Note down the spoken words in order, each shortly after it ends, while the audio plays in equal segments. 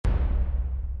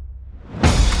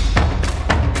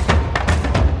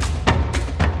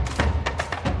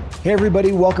Hey,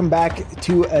 everybody, welcome back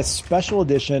to a special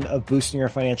edition of Boosting Your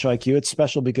Financial IQ. It's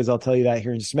special because I'll tell you that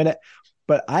here in just a minute.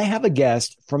 But I have a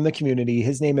guest from the community.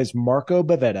 His name is Marco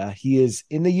Bavetta. He is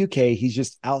in the UK. He's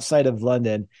just outside of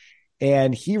London.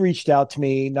 And he reached out to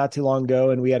me not too long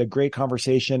ago, and we had a great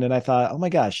conversation. And I thought, oh my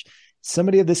gosh,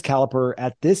 somebody of this caliber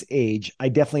at this age, I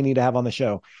definitely need to have on the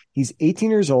show. He's 18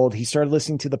 years old. He started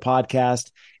listening to the podcast,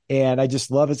 and I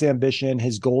just love his ambition,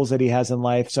 his goals that he has in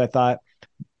life. So I thought,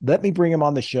 let me bring him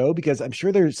on the show because I'm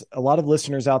sure there's a lot of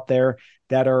listeners out there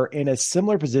that are in a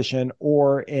similar position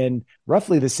or in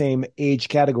roughly the same age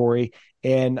category.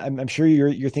 And I'm sure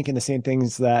you're thinking the same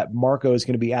things that Marco is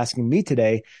going to be asking me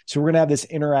today. So we're going to have this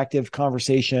interactive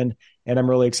conversation, and I'm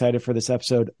really excited for this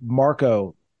episode.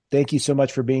 Marco, thank you so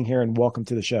much for being here and welcome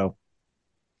to the show.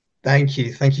 Thank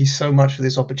you. Thank you so much for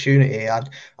this opportunity.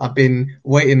 I've been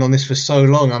waiting on this for so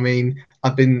long. I mean,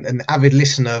 I've been an avid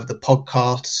listener of the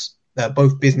podcasts,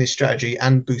 both business strategy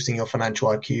and boosting your financial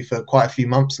IQ for quite a few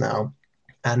months now.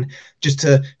 And just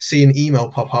to see an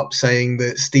email pop up saying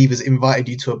that Steve has invited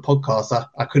you to a podcast,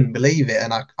 I couldn't believe it.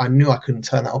 And I knew I couldn't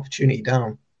turn that opportunity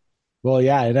down. Well,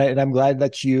 yeah, and I'm glad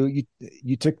that you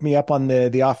took me up on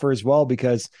the offer as well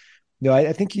because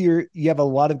I think you have a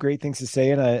lot of great things to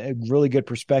say and a really good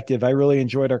perspective. I really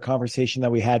enjoyed our conversation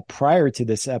that we had prior to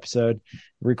this episode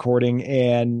recording,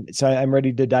 and so I'm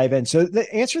ready to dive in. So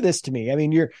answer this to me. I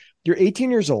mean, you're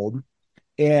 18 years old,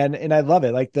 and I love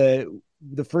it. Like the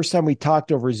first time we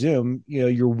talked over Zoom,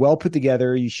 you're well put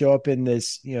together. You show up in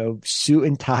this, suit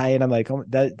and tie, and I'm like, oh,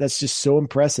 that's just so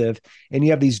impressive. And you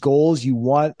have these goals. You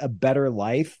want a better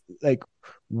life. Like,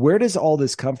 where does all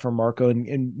this come from, Marco?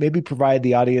 And maybe provide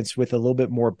the audience with a little bit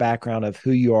more background of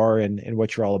who you are and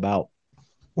what you're all about.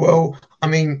 Well, I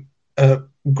mean,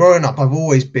 growing up, I've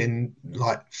always been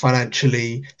like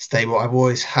financially stable. I've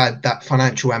always had that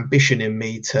financial ambition in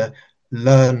me to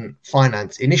learn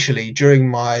finance. Initially, during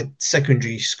my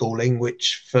secondary schooling,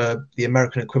 which for the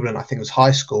American equivalent, I think was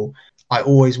high school, I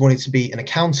always wanted to be an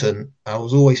accountant. I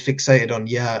was always fixated on,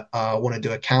 I want to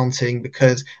do accounting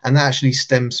and that actually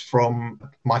stems from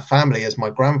my family, as my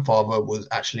grandfather was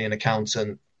actually an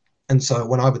accountant. And so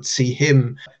when I would see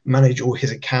him manage all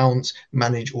his accounts,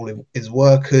 manage all of his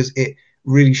workers, it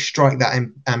really struck that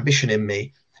ambition in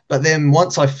me. But then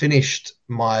once I finished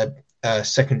my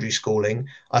secondary schooling,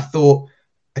 I thought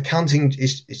accounting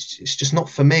is it's just not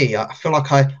for me. I feel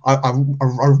like I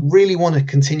really want to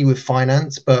continue with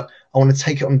finance, but I want to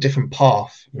take it on a different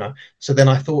path. So then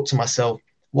I thought to myself,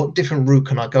 what different route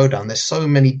can I go down? There's so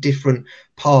many different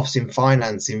paths in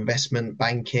finance, investment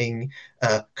banking,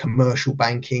 commercial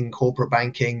banking, corporate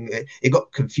banking. It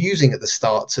got confusing at the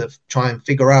start to try and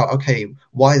figure out, okay,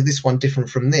 why is this one different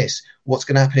from this? What's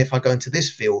going to happen if I go into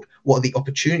this field? What are the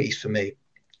opportunities for me?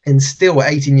 And still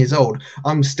at 18 years old,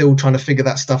 I'm still trying to figure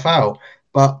that stuff out.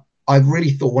 But I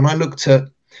really thought when I looked at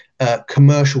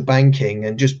commercial banking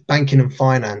and just banking and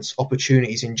finance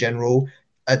opportunities in general,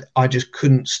 I just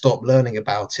couldn't stop learning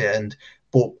about it and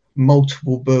bought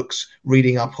multiple books,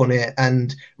 reading up on it.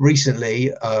 And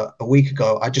recently, a week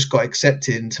ago, I just got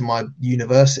accepted into my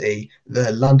university,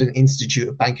 the London Institute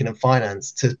of Banking and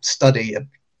Finance, to study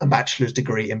a bachelor's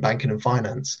degree in banking and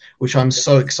finance, which I'm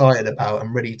so excited about.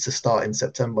 I'm ready to start in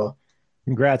September.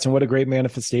 Congrats. And what a great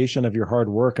manifestation of your hard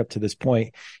work up to this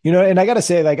point. And I got to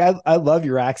say, like, I love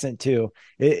your accent too.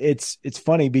 It's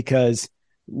funny because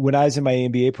when I was in my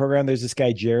MBA program, there's this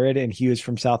guy, Jared, and he was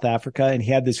from South Africa and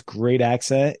he had this great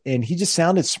accent and he just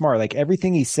sounded smart. Like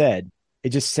everything he said, it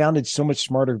just sounded so much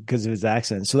smarter because of his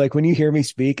accent. So like when you hear me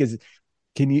speak,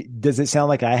 does it sound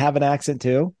like I have an accent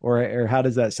too? Or how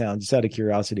does that sound? Just out of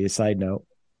curiosity, a side note.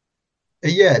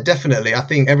 Yeah, definitely. I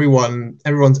think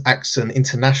everyone's accent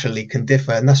internationally can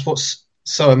differ, and that's what's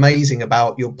so amazing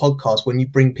about your podcast when you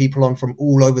bring people on from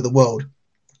all over the world.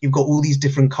 You've got all these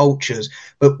different cultures,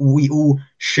 but we all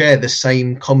share the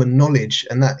same common knowledge,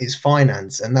 and that is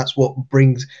finance, and that's what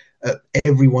brings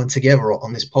everyone together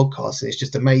on this podcast. And it's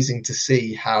just amazing to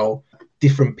see how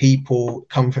different people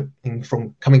coming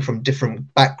from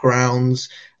different backgrounds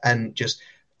and just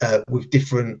with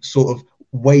different sort of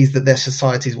ways that their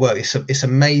societies work. It's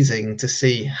amazing to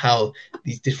see how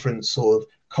these different sort of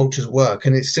cultures work,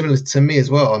 and it's similar to me as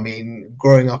well. I mean,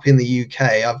 growing up in the UK,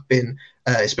 I've been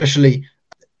especially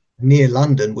near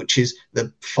London, which is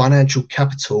the financial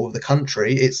capital of the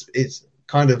country. It's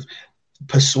kind of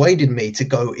persuaded me to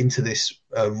go into this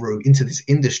route, into this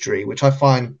industry, which I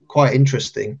find quite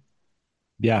interesting.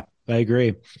 Yeah, I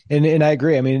agree. And I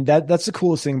agree. I mean, that's the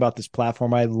coolest thing about this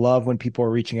platform. I love when people are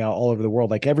reaching out all over the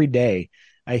world. Like every day,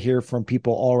 I hear from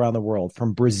people all around the world,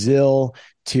 from Brazil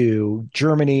to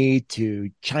Germany to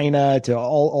China to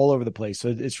all over the place. So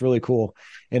it's really cool.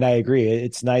 And I agree.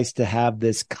 It's nice to have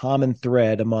this common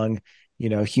thread among,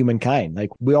 humankind.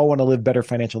 Like we all want to live better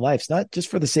financial lives, not just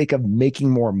for the sake of making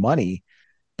more money,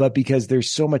 but because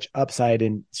there's so much upside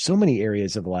in so many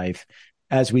areas of life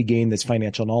as we gain this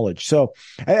financial knowledge. So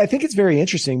I think it's very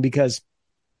interesting because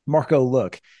Marco,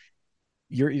 look,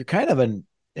 you're kind of an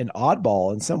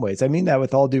oddball in some ways. I mean that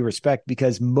with all due respect,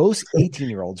 because most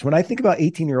 18-year-olds, when I think about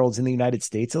 18-year-olds in the United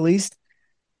States, at least,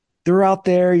 they're out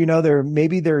there,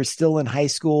 they're still in high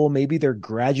school, maybe they're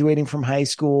graduating from high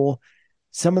school.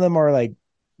 Some of them are like,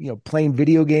 playing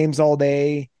video games all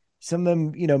day. Some of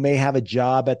them, may have a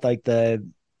job at like the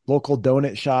local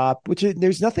donut shop,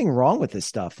 there's nothing wrong with this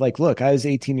stuff. Like, look, I was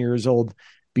 18 years old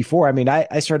before. I mean,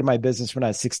 I started my business when I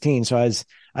was 16. So I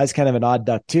was kind of an odd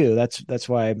duck too. That's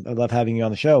why I love having you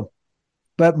on the show.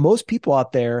 But most people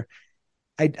out there,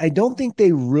 I don't think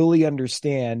they really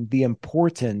understand the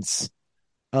importance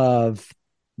of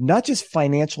not just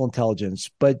financial intelligence,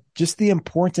 but just the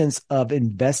importance of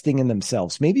investing in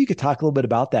themselves. Maybe you could talk a little bit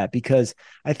about that, because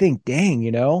I think, dang,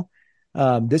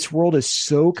 this world is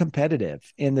so competitive,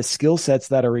 and the skill sets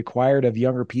that are required of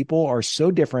younger people are so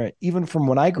different, even from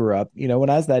when I grew up, when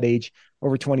I was that age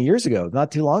over 20 years ago,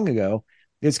 not too long ago,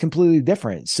 it's completely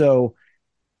different. So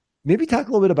maybe talk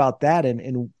a little bit about that,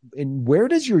 and where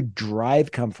does your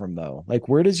drive come from though? Like,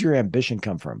 where does your ambition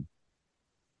come from?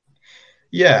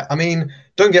 Yeah, I mean,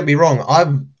 don't get me wrong.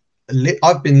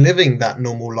 I've been living that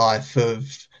normal life of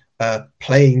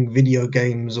playing video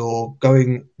games or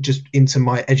going just into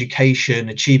my education,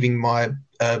 achieving my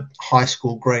high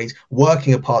school grades,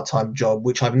 working a part-time job,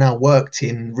 which I've now worked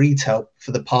in retail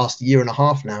for the past year and a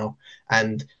half now,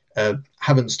 and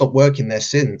haven't stopped working there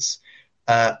since.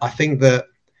 I think that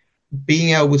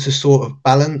being able to sort of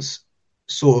balance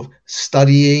sort of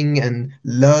studying and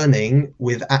learning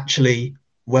with actually,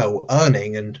 well,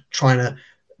 earning and trying to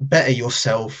better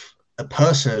yourself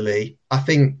personally, I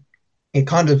think it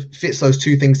kind of fits those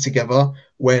two things together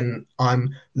when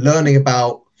I'm learning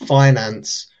about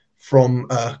finance from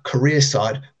a career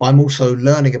side, but I'm also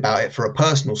learning about it for a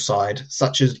personal side,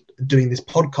 such as doing this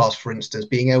podcast, for instance,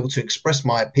 being able to express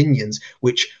my opinions,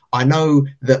 which I know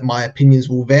that my opinions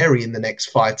will vary in the next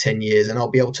 5, 10 years, and I'll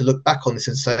be able to look back on this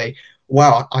and say,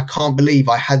 wow, I can't believe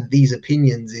I had these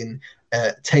opinions in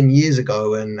 10 years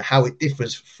ago, and how it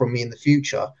differs from me in the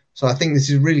future. So I think this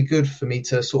is really good for me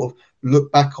to sort of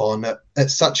look back on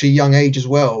at such a young age as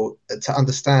well, to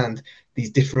understand these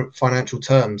different financial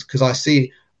terms, because I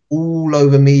see all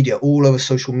over media, all over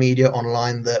social media,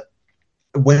 online, that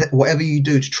whatever you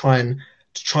do to try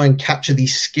and capture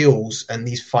these skills and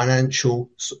this financial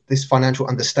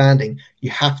understanding, you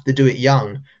have to do it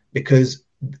young, because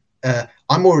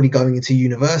I'm already going into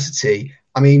university.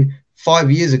 I mean,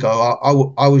 5 years ago,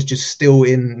 I was just still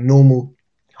in normal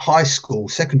high school,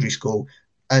 secondary school,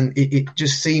 and it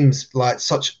just seems like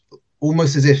such,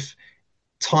 almost as if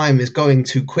time is going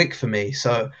too quick for me.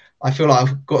 So I feel like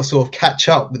I've got to sort of catch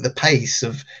up with the pace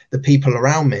of the people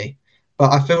around me.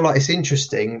 But I feel like it's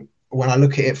interesting when I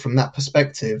look at it from that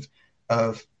perspective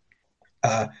of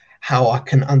how I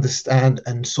can understand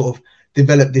and sort of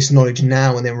develop this knowledge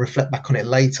now and then reflect back on it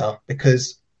later.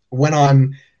 Because when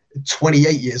I'm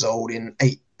 28 years old in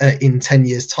 10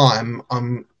 years time,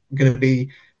 I'm going to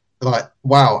be like,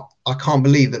 wow, I can't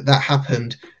believe that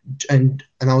happened, and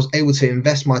I was able to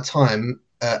invest my time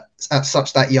at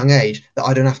such that young age, that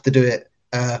I don't have to do it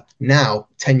now,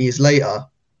 10 years later.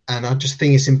 And I just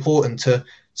think it's important to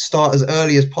start as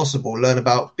early as possible, learn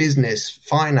about business,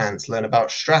 finance, learn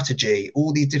about strategy,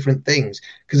 all these different things.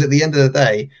 Because at the end of the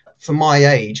day, for my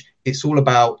age, it's all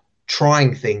about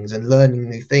trying things and learning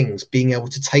new things, being able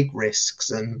to take risks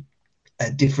and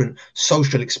different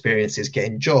social experiences,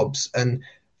 getting jobs. And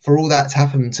for all that to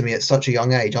happen to me at such a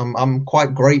young age, I'm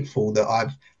quite grateful that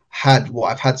I've had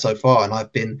what I've had so far, and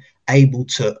I've been able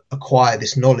to acquire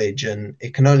this knowledge, and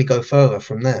it can only go further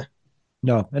from there.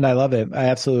 No, and I love it. I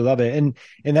absolutely love it.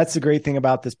 And that's the great thing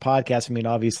about this podcast. I mean,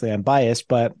 obviously I'm biased,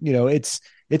 but it's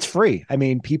free. I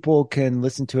mean, people can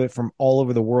listen to it from all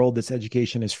over the world. This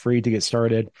education is free to get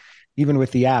started. Even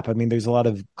with the app, I mean, there's a lot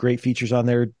of great features on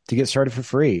there to get started for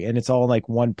free, and it's all in like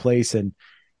one place.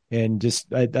 And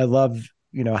just I love,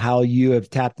 how you have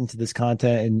tapped into this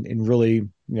content and really,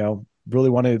 really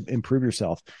want to improve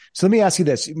yourself. So let me ask you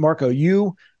this, Marco,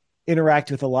 you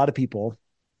interact with a lot of people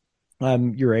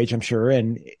your age, I'm sure,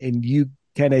 and you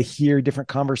kind of hear different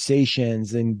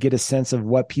conversations and get a sense of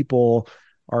what people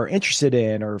are interested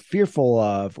in or fearful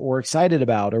of or excited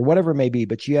about or whatever it may be,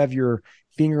 but you have your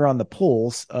finger on the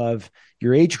pulse of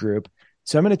your age group.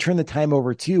 So I'm going to turn the time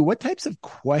over to you. What types of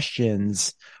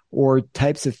questions or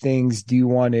types of things do you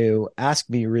want to ask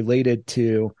me related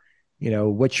to,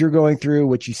 what you're going through,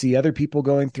 what you see other people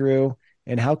going through,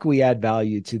 and how can we add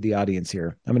value to the audience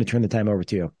here? I'm going to turn the time over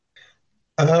to you.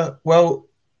 Well,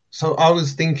 so I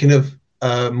was thinking of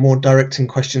more directing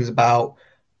questions about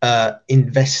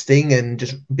investing and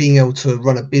just being able to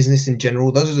run a business in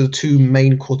general. Those are the two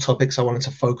main core topics I wanted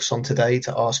to focus on today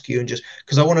to ask you, and just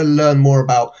because I want to learn more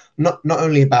about not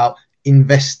only about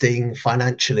investing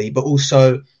financially, but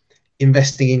also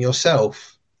investing in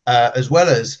yourself, as well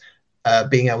as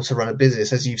being able to run a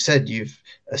business. As you've said, you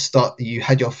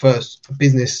had your first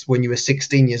business when you were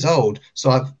 16 years old.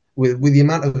 So with the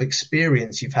amount of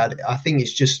experience you've had, I think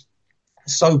it's just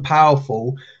so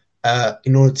powerful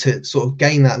in order to sort of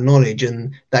gain that knowledge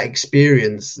and that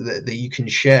experience that you can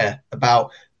share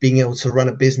about being able to run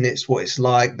a business, what it's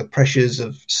like, the pressures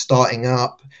of starting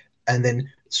up, and then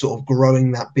sort of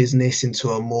growing that business into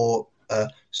a more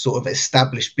sort of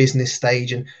established business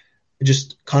stage, and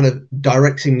just kind of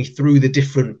directing me through the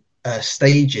different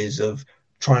stages of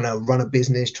trying to run a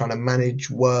business, trying to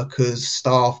manage workers,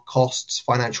 staff, costs,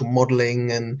 financial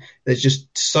modeling, and there's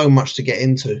just so much to get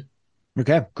into.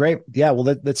 Okay, great. Yeah,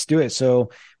 well, let's do it.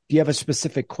 So, do you have a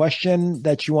specific question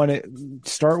that you want to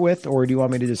start with, or do you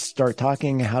want me to just start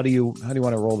talking? How do you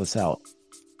want to roll this out?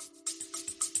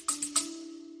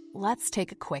 Let's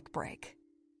take a quick break.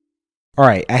 All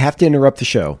right, I have to interrupt the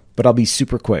show, but I'll be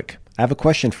super quick. I have a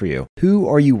question for you. Who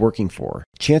are you working for?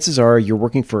 Chances are you're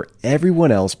working for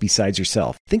everyone else besides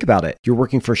yourself. Think about it. You're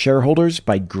working for shareholders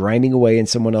by grinding away in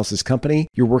someone else's company.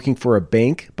 You're working for a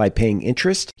bank by paying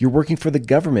interest. You're working for the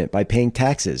government by paying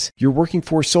taxes. You're working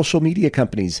for social media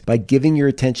companies by giving your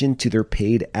attention to their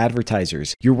paid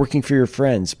advertisers. You're working for your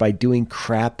friends by doing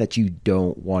crap that you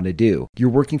don't want to do. You're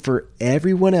working for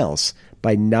everyone else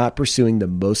by not pursuing the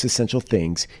most essential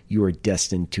things you are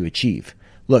destined to achieve.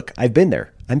 Look, I've been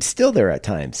there. I'm still there at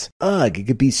times. Ugh, it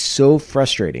could be so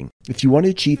frustrating. If you want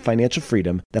to achieve financial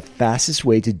freedom, the fastest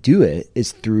way to do it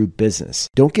is through business.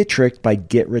 Don't get tricked by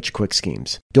get-rich-quick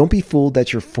schemes. Don't be fooled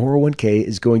that your 401k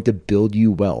is going to build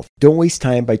you wealth. Don't waste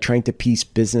time by trying to piece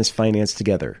business finance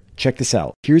together. Check this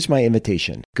out. Here's my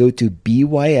invitation. Go to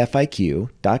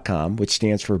byfiq.com, which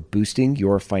stands for Boosting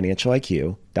Your Financial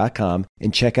IQ.com,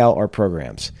 and check out our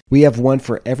programs. We have one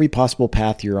for every possible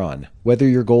path you're on. Whether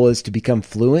your goal is to become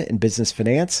fluent in business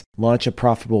finance, launch a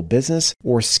profitable business,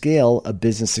 or scale a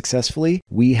business successfully,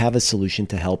 we have a solution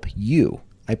to help you.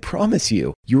 I promise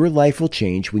you, your life will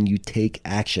change when you take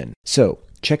action. So,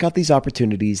 check out these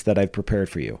opportunities that I've prepared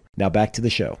for you. Now back to the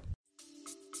show.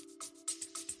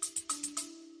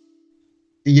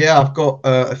 Yeah, I've got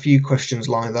a few questions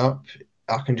lined up.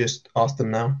 I can just ask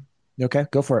them now. Okay,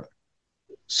 go for it.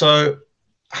 So,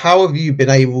 how have you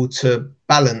been able to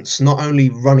balance not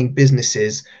only running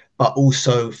businesses, but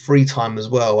also free time as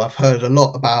well? I've heard a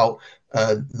lot about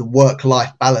the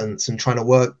work-life balance and trying to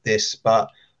work this, but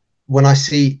when I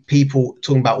see people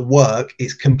talking about work,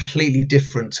 it's completely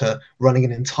different to running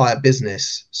an entire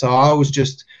business. So I was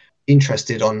just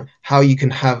interested on how you can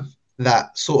have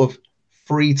that sort of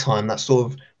free time, that sort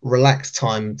of relaxed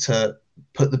time to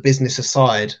put the business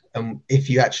aside, and if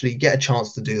you actually get a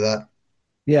chance to do that.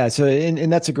 Yeah. So,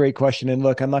 and that's a great question. And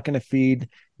look, I'm not going to feed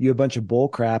you a bunch of bull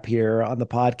crap here on the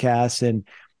podcast and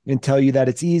tell you that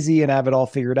it's easy and have it all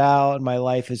figured out. And my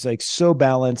life is like so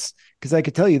balanced. Cause I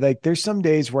could tell you, like, there's some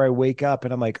days where I wake up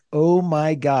and I'm like, oh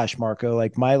my gosh, Marco,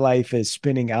 like my life is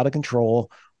spinning out of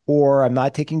control, or I'm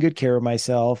not taking good care of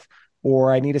myself,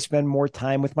 or I need to spend more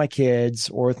time with my kids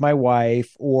or with my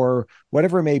wife or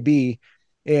whatever it may be.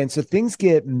 And so things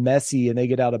get messy and they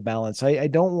get out of balance. I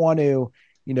don't want to,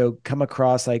 come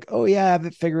across like, oh yeah, I have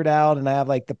it figured out. And I have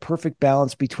like the perfect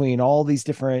balance between all these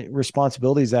different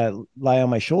responsibilities that lie on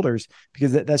my shoulders,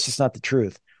 because that's just not the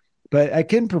truth. But I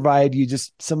can provide you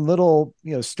just some little,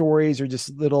 stories or just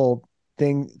little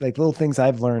things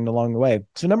I've learned along the way.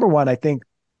 So number one, I think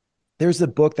there's a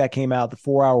book that came out, The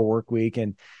 4 Hour Work Week.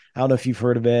 And I don't know if you've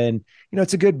heard of it. And,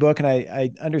 it's a good book and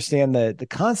I understand the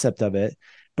concept of it,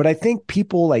 but I think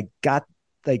people like got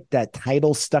like that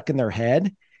title stuck in their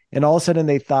head. And all of a sudden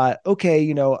they thought,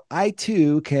 okay, I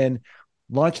too can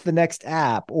launch the next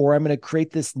app, or I'm going to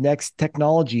create this next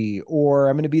technology, or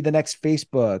I'm going to be the next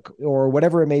Facebook, or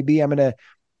whatever it may be. I'm going to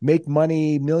make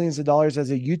money, millions of dollars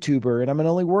as a YouTuber, and I'm going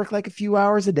to only work like a few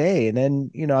hours a day. And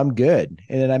then, I'm good.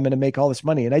 And then I'm going to make all this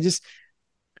money. And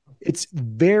it's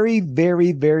very,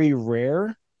 very, very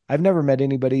rare. I've never met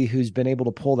anybody who's been able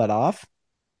to pull that off.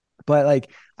 But like,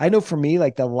 I know for me,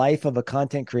 like the life of a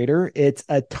content creator, it's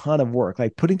a ton of work.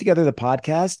 Like putting together the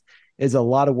podcast is a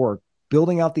lot of work.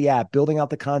 building out the app, building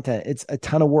out the content. It's a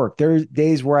ton of work. There's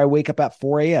days where I wake up at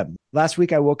 4 a.m. Last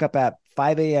week, I woke up at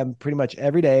 5 a.m. pretty much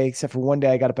every day, except for one day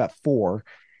I got up at 4.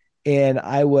 And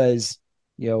I was,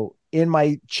 in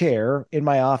my chair in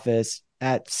my office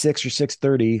at 6 or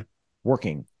 6:30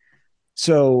 working.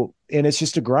 So, and it's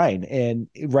just a grind. And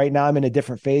right now I'm in a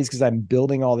different phase because I'm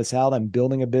building all this out. I'm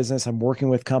building a business. I'm working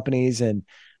with companies, and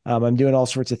I'm doing all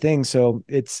sorts of things. So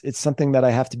it's something that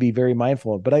I have to be very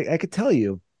mindful of. But I could tell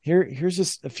you here's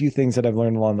just a few things that I've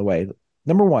learned along the way.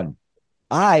 Number one,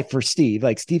 for Steve,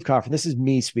 like Steve Coffin, this is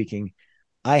me speaking.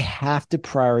 I have to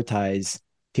prioritize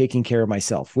taking care of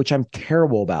myself, which I'm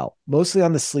terrible about, mostly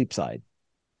on the sleep side.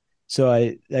 So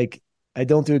I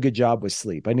don't do a good job with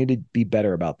sleep. I need to be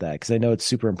better about that because I know it's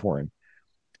super important.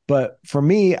 But for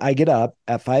me, I get up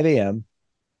at 5 a.m.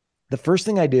 The first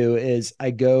thing I do is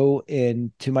I go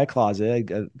into my closet. I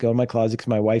go in my closet because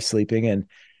my wife's sleeping, and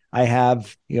I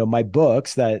have, my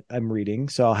books that I'm reading.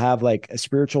 So I'll have like a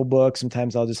spiritual book.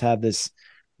 Sometimes I'll just have this,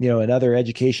 another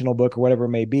educational book or whatever it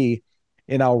may be.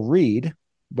 And I'll read,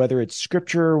 whether it's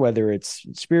scripture, whether it's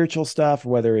spiritual stuff,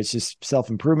 whether it's just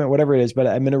self-improvement, whatever it is. But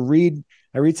I'm going to read,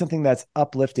 I read something that's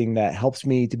uplifting that helps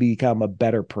me to become a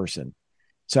better person.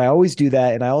 So I always do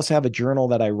that. And I also have a journal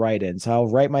that I write in. So I'll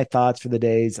write my thoughts for the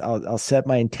days. I'll set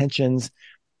my intentions,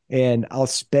 and I'll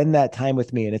spend that time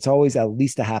with me. And it's always at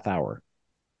least a half hour.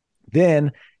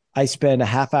 Then I spend a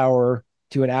half hour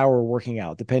to an hour working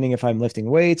out, depending if I'm lifting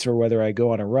weights or whether I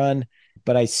go on a run.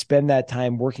 But I spend that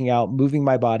time working out, moving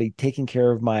my body, taking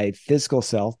care of my physical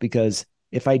self, because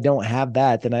if I don't have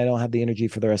that, then I don't have the energy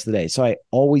for the rest of the day. So I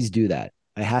always do that.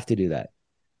 I have to do that.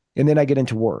 And then I get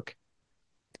into work.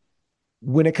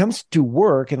 When it comes to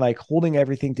work and like holding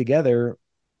everything together,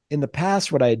 in the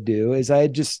past, what I'd do is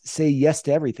I'd just say yes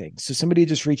to everything. So somebody would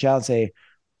just reach out and say,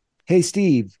 "Hey,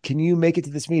 Steve, can you make it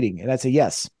to this meeting?" And I'd say,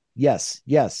 yes, yes,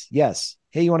 yes, yes.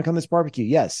 "Hey, you want to come to this barbecue?"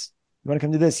 Yes. "You want to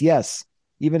come to this?" Yes.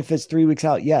 Even if it's 3 weeks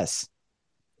out, yes.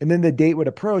 And then the date would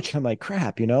approach, and I'm like,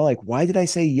 crap, like, why did I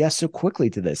say yes so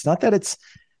quickly to this? Not that it's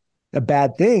a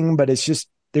bad thing, but it's just,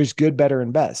 there's good, better,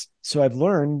 and best. So I've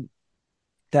learned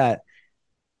that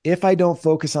if I don't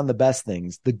focus on the best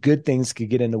things, the good things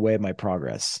could get in the way of my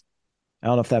progress. I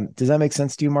don't know if does that make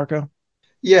sense to you, Marco?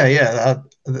 Yeah.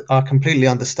 I completely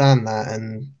understand that,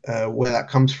 and where that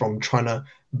comes from, trying to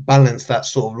balance that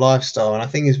sort of lifestyle. And I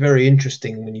think it's very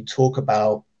interesting when you talk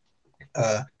about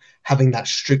uh, having that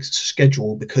strict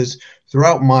schedule, because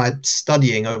throughout my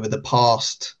studying over the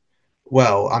past,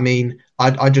 well, I mean,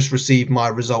 I just received my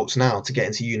results now to get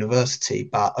into university,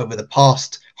 but over the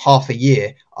past half a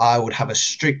year, I would have a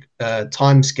strict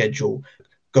time schedule: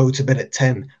 go to bed at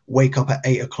 10, wake up at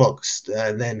 8 o'clock,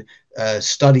 and then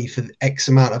study for X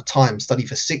amount of time, study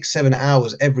for 6, 7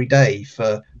 hours every day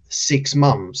for 6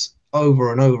 months,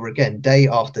 over and over again, day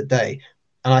after day.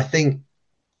 And I think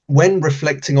when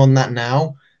reflecting on that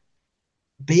now,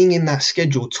 being in that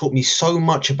schedule taught me so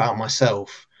much about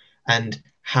myself, and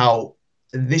how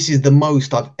this is the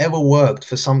most I've ever worked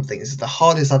for something. This is the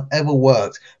hardest I've ever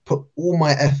worked. Put all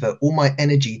my effort, all my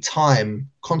energy, time,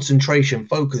 concentration,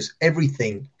 focus,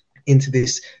 everything into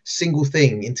this single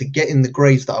thing, into getting the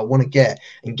grades that I want to get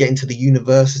and get into the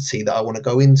university that I want to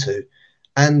go into.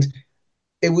 And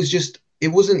it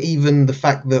wasn't even the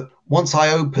fact that once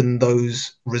I opened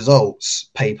those results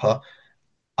paper,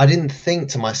 I didn't think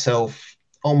to myself,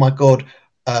 "Oh my God,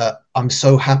 I'm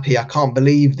so happy. I can't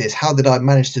believe this. How did I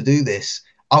manage to do this?"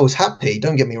 I was happy,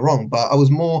 don't get me wrong, but I was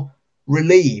more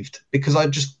relieved, because I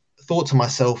just thought to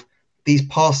myself, these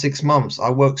past 6 months, I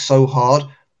worked so hard.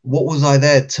 What was I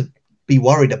there to be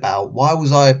worried about? Why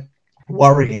was I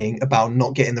worrying about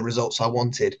not getting the results I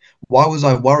wanted? Why was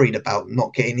I worried about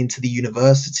not getting into the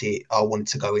university I wanted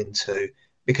to go into?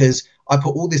 Because I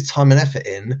put all this time and effort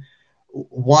in.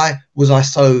 Why was I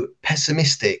so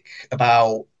pessimistic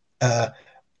about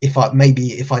if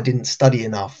I didn't study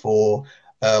enough, or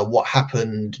what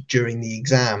happened during the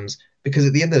exams? Because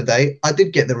at the end of the day, I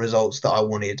did get the results that I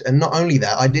wanted, and not only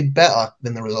that, I did better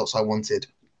than the results I wanted.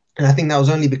 And I think that was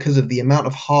only because of the amount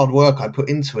of hard work I put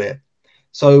into it.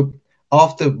 So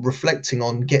after reflecting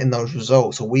on getting those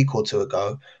results a week or two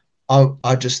ago,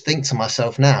 I just think to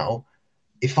myself now,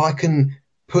 if I can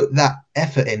put that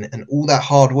effort in and all that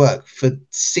hard work for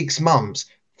 6 months,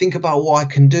 think about what I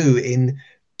can do in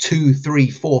 2, 3,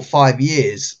 4, 5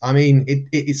 years. I mean,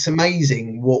 it's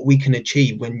amazing what we can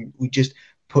achieve when we just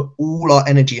put all our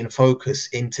energy and focus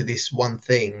into this one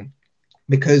thing,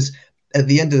 because at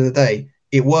the end of the day,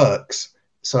 it works.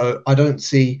 So I don't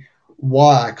see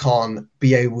why I can't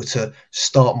be able to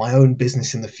start my own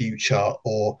business in the future,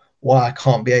 or why I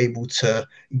can't be able to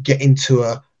get into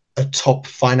a a top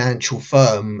financial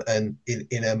firm and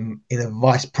in a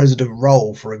vice president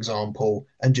role, for example,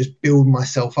 and just build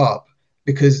myself up.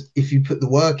 Because if you put the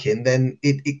work in, then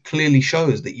it clearly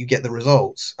shows that you get the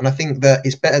results. And I think that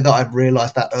it's better that I've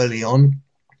realized that early on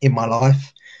in my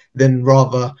life than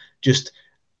rather just,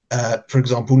 for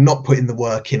example, not putting the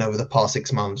work in over the past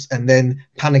 6 months and then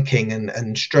panicking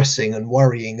and stressing and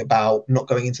worrying about not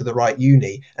going into the right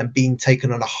uni and being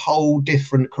taken on a whole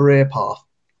different career path.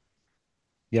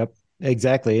 Yep,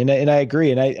 exactly. And I agree.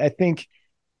 And I think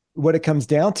what it comes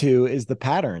down to is the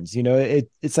patterns.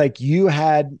 It's like you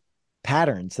had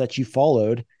patterns that you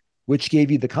followed, which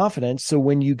gave you the confidence. So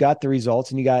when you got the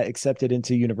results and you got accepted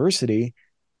into university,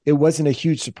 it wasn't a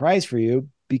huge surprise for you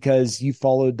because you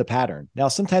followed the pattern. Now,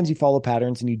 sometimes you follow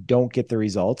patterns and you don't get the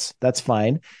results. That's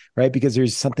fine, right? Because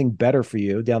there's something better for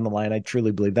you down the line. I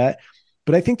truly believe that.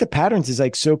 But I think the patterns is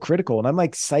like so critical. And I'm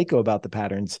like psycho about the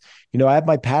patterns. I have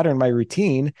my pattern, my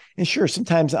routine. And sure,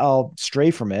 sometimes I'll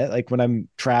stray from it, like when I'm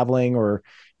traveling or,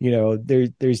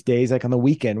 there's days like on the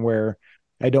weekend where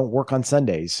I don't work on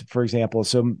Sundays, for example.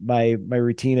 So my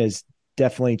routine has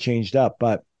definitely changed up.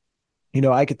 But,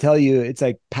 I could tell you it's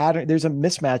like pattern. There's a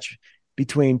mismatch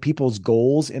between people's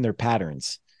goals and their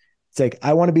patterns. It's like,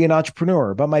 I want to be an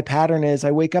entrepreneur, but my pattern is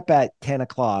I wake up at 10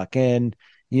 o'clock and,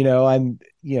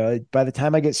 by the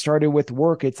time I get started with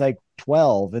work, it's like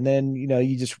 12. And then,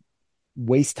 you just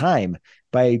waste time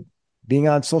by being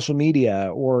on social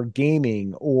media or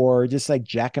gaming or just like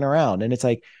jacking around. And it's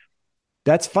like,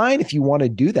 that's fine if you want to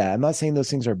do that. I'm not saying those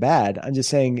things are bad. I'm just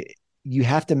saying you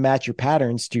have to match your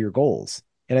patterns to your goals.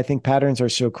 And I think patterns are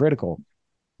so critical.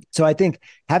 So I think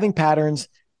having patterns,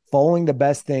 following the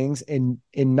best things and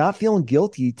not feeling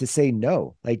guilty to say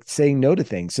no, like saying no to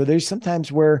things. So there's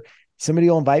sometimes where somebody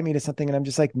will invite me to something and I'm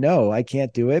just like, no, I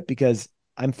can't do it because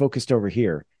I'm focused over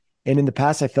here. And in the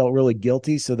past, I felt really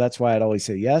guilty. So that's why I'd always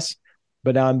say yes.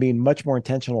 But now I'm being much more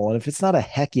intentional. And if it's not a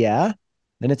heck yeah,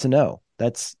 then it's a no.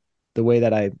 That's the way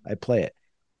that I play it.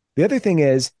 The other thing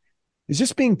is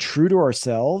just being true to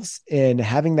ourselves and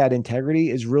having that integrity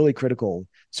is really critical.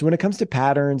 So when it comes to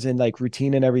patterns and like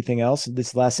routine and everything else, this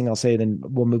is the last thing I'll say, then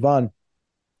we'll move on.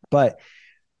 But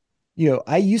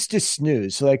I used to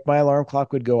snooze. So like my alarm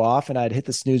clock would go off and I'd hit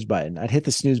the snooze button. I'd hit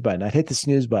the snooze button. I'd hit the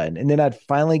snooze button. And then I'd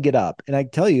finally get up. And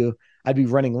I'd tell you, I'd be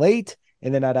running late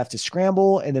and then I'd have to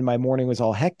scramble. And then my morning was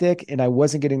all hectic and I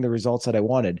wasn't getting the results that I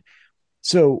wanted.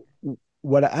 So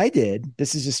what I did,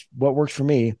 this is just what worked for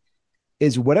me,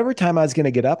 is whatever time I was going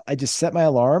to get up, I just set my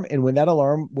alarm. And when that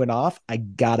alarm went off, I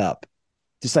got up.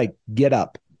 Just like get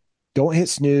up. Don't hit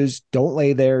snooze. Don't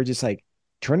lay there. Just like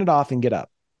turn it off and get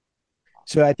up.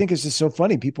 So I think it's just so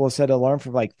funny. People have set an alarm for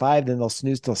like 5, then they'll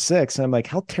snooze till 6. And I'm like,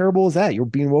 how terrible is that? You're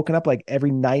being woken up like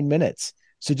every 9 minutes.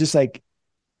 So just like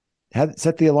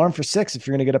set the alarm for 6 if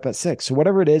you're going to get up at 6. So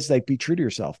whatever it is, like be true to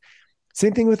yourself.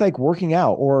 Same thing with like working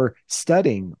out or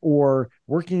studying or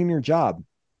working in your job.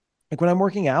 Like when I'm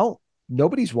working out,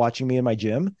 nobody's watching me in my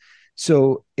gym.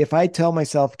 So if I tell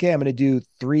myself, okay, I'm going to do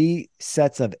 3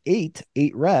 sets of 8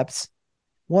 reps,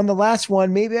 well, the last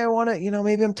one, maybe I want to,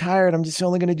 maybe I'm tired. I'm just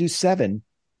only going to do 7.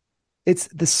 It's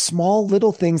the small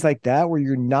little things like that where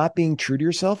you're not being true to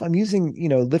yourself. I'm using,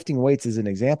 lifting weights as an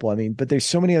example. I mean, but there's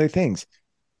so many other things.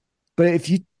 But if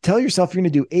you tell yourself you're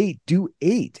going to do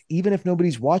 8, even if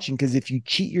nobody's watching, because if you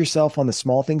cheat yourself on the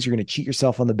small things, you're going to cheat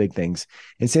yourself on the big things.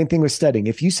 And same thing with studying.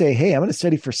 If you say, hey, I'm going to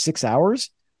study for 6 hours,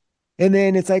 and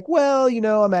then it's like, well,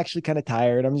 I'm actually kind of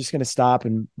tired. I'm just going to stop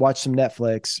and watch some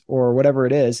Netflix or whatever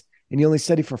it is. And you only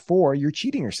study for 4, you're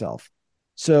cheating yourself.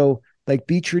 So like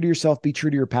be true to yourself, be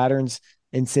true to your patterns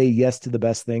and say yes to the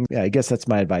best things. Yeah, I guess that's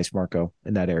my advice, Marco,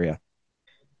 in that area.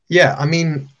 Yeah, I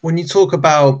mean, when you talk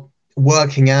about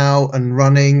working out and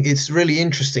running, it's really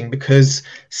interesting because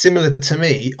similar to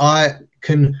me, I've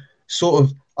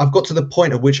got to the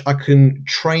point at which I can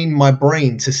train my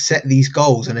brain to set these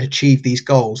goals and achieve these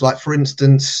goals. Like for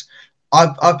instance,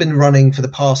 I've been running for the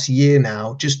past year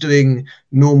now, just doing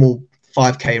normal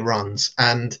 5K runs.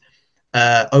 And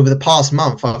over the past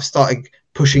month, I've started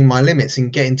pushing my limits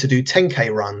and getting to do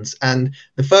 10K runs. And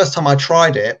the first time I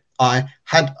tried it, I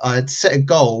had set a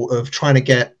goal of trying to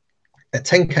get a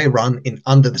 10K run in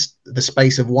under the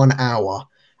space of 1 hour.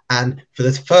 And for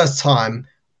the first time,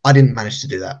 I didn't manage to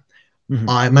do that. Mm-hmm.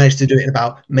 I managed to do it in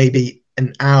about maybe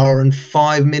an hour and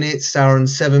 5 minutes, hour and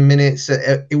 7 minutes.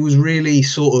 It was really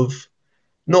sort of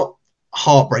not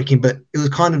heartbreaking, but it was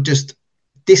kind of just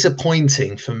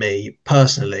disappointing for me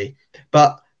personally.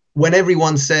 But when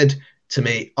everyone said to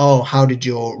me, oh, how did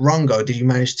your run go? Did you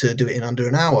manage to do it in under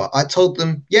an hour? I told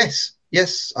them, yes,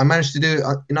 I managed to do it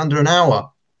in under an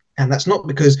hour. And that's not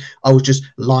because I was just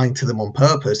lying to them on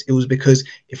purpose. It was because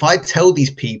if I tell these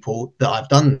people that I've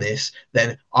done this,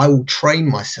 then I will train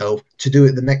myself to do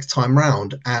it the next time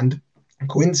round. And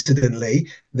coincidentally,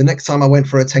 the next time I went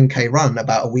for a 10K run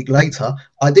about a week later,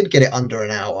 I did get it under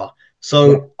an hour. Yeah.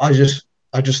 So I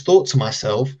just thought to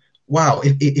myself, wow,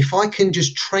 if I can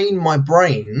just train my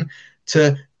brain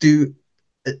to do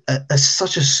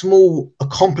such a small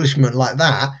accomplishment like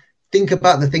that, think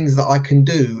about the things that I can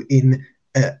do in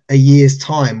a year's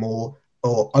time or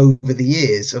over the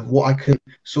years of what I can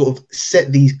sort of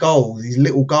set these goals, these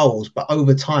little goals. But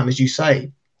over time, as you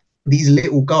say, these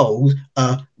little goals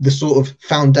are the sort of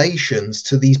foundations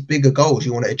to these bigger goals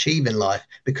you want to achieve in life.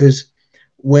 Because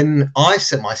when I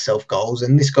set myself goals,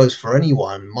 and this goes for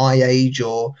anyone my age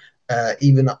or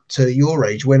even up to your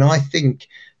age, when I think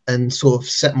and sort of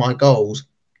set my goals,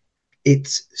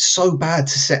 it's so bad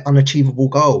to set unachievable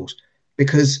goals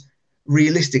because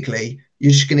realistically,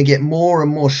 you're just going to get more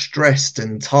and more stressed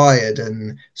and tired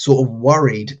and sort of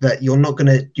worried that you're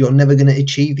never going to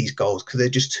achieve these goals because they're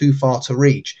just too far to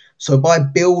reach. So by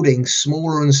building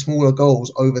smaller and smaller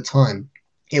goals over time,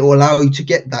 it will allow you to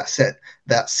get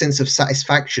that sense of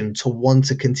satisfaction to want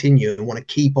to continue and want to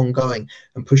keep on going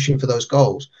and pushing for those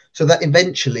goals so that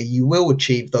eventually you will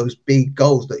achieve those big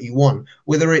goals that you want,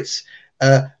 whether it's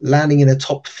landing in a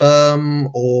top firm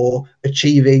or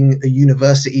achieving a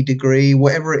university degree,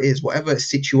 whatever it is, whatever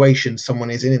situation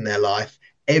someone is in their life,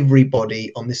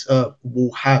 everybody on this earth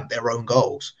will have their own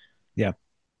goals. Yeah.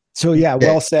 So yeah, Yeah.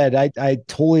 well said. I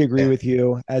totally agree Yeah. with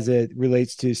you as it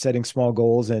relates to setting small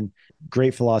goals, and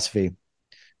great philosophy.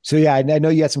 So yeah, I know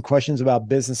you had some questions about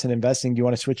business and investing. Do you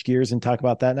want to switch gears and talk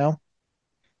about that now?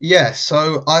 Yeah,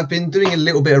 so I've been doing a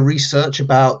little bit of research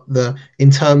about in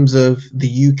terms of the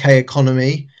UK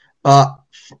economy, but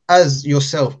as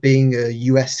yourself being a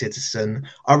US citizen,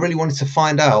 I really wanted to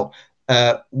find out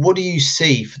what do you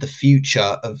see for the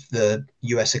future of the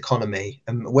US economy,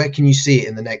 and where can you see it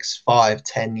in the next 5,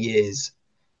 10 years?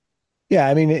 Yeah,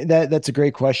 I mean that's a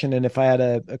great question. And if I had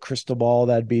a crystal ball,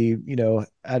 that'd be,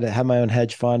 I'd have my own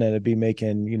hedge fund and I'd be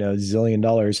making, $1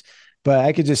 zillion. But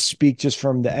I could just speak just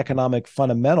from the economic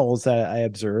fundamentals that I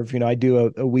observe. I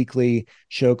do a weekly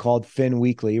show called Fin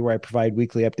Weekly, where I provide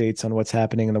weekly updates on what's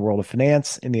happening in the world of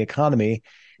finance, in the economy.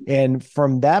 And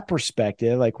from that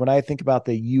perspective, like when I think about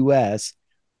the US,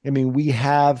 I mean, we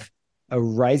have a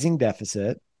rising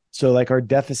deficit. So like our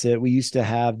deficit, we used to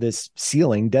have this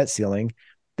ceiling, debt ceiling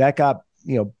that got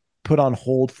put on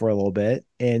hold for a little bit,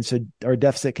 and so our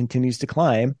deficit continues to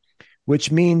climb, which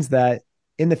means that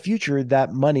in the future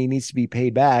that money needs to be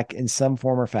paid back in some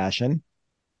form or fashion,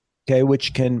 okay,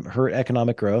 which can hurt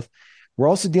economic growth. We're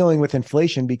also dealing with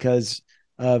inflation because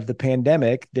of the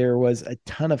pandemic. There was a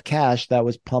ton of cash that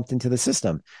was pumped into the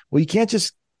system. Well, you can't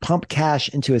just pump cash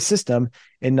into a system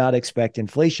and not expect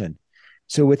inflation.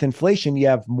 So with inflation, you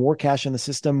have more cash in the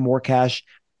system, more cash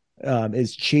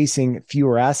is chasing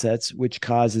fewer assets, which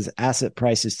causes asset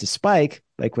prices to spike,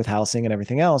 like with housing and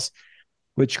everything else,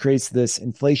 which creates this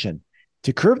inflation.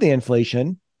 To curb the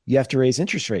inflation, you have to raise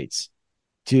interest rates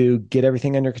to get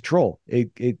everything under control.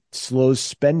 It slows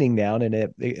spending down and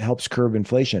it helps curb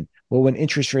inflation. Well, when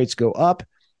interest rates go up,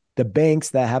 the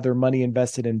banks that have their money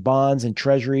invested in bonds and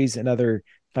treasuries and other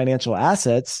financial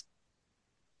assets,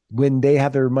 when they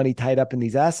have their money tied up in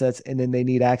these assets and then they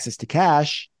need access to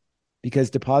cash,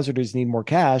 because depositors need more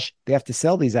cash, they have to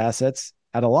sell these assets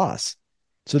at a loss.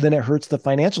 So then it hurts the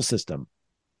financial system,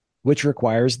 which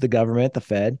requires the government, the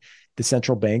Fed, the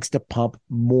central banks to pump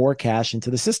more cash into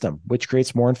the system, which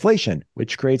creates more inflation,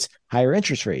 which creates higher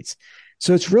interest rates.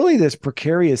 So it's really this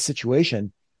precarious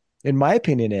situation. In my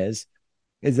opinion, is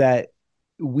that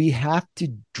we have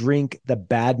to drink the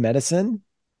bad medicine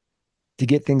to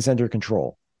get things under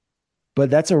control.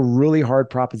 But that's a really hard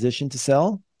proposition to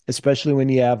sell, especially when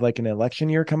you have like an election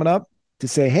year coming up, to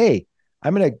say, hey,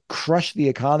 I'm going to crush the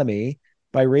economy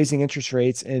by raising interest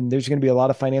rates, and there's going to be a lot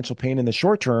of financial pain in the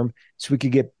short term so we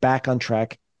could get back on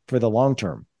track for the long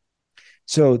term.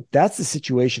 So that's the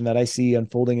situation that I see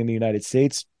unfolding in the United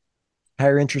States.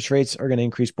 Higher interest rates are going to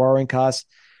increase borrowing costs,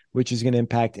 which is going to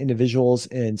impact individuals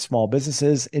and small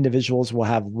businesses. Individuals will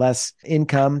have less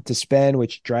income to spend,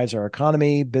 which drives our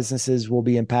economy. Businesses will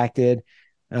be impacted.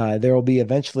 There will be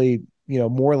eventually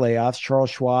more layoffs. Charles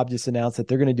Schwab just announced that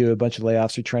they're going to do a bunch of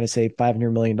layoffs. They're trying to save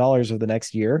 $500 million over the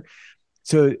next year.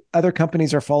 So other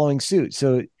companies are following suit.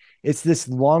 So it's this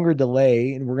longer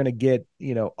delay, and we're going to get,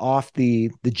 off the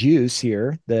juice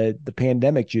here, the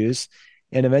pandemic juice.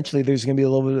 And eventually there's going to be a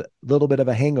little bit of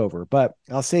a hangover. But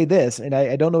I'll say this, and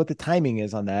I don't know what the timing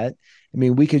is on that. I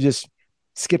mean, we could just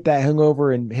skip that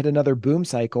hangover and hit another boom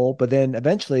cycle, but then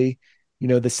eventually,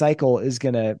 the cycle is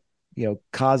going to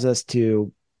cause us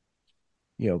to,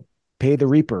 you know, pay the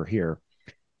reaper here.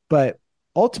 But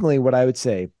ultimately, what I would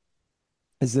say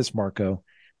is this, Marco,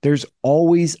 there's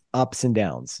always ups and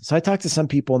downs. So I talk to some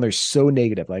people and they're so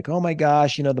negative, like, oh my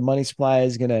gosh, the money supply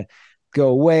is going to go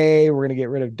away. We're going to get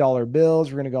rid of dollar bills.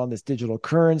 We're going to go on this digital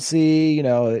currency.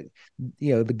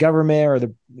 The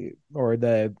government or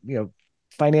the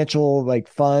financial like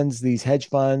funds, these hedge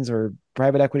funds or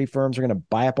private equity firms are going to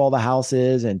buy up all the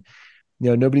houses, and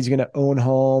nobody's going to own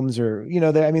homes, or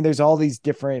there's all these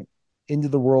different into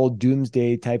the world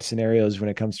doomsday type scenarios when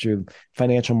it comes to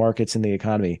financial markets and the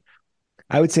economy.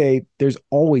 I would say there's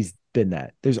always been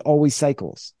that. There's always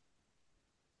cycles.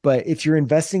 But if you're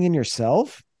investing in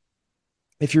yourself,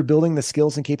 if you're building the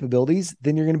skills and capabilities,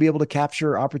 then you're going to be able to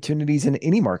capture opportunities in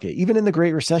any market. Even in the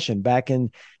Great Recession back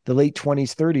in the late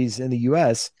 20s, 30s in the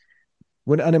US,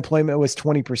 when unemployment was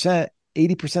 20%,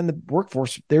 80% of the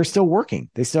workforce, they're still working.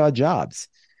 They still have jobs.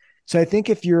 So I think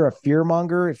if you're a fear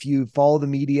monger, if you follow the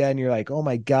media and you're like, oh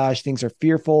my gosh, things are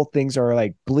fearful, things are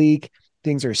like bleak,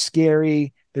 things are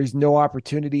scary, there's no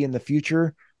opportunity in the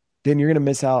future, then you're going to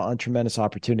miss out on tremendous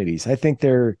opportunities. I think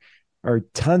there are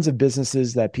tons of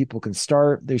businesses that people can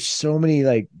start. There's so many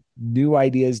like new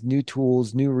ideas, new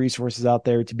tools, new resources out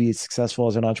there to be successful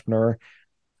as an entrepreneur.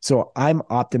 So I'm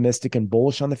optimistic and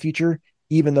bullish on the future,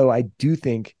 even though I do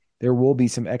think there will be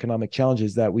some economic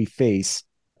challenges that we face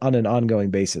on an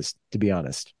ongoing basis, to be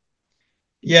honest.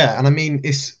 Yeah, and I mean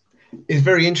it's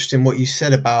very interesting what you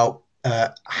said about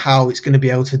how it's going to be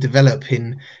able to develop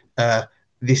in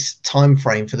this time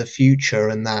frame for the future,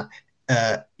 and that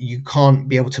you can't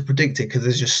be able to predict it because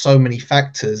there's just so many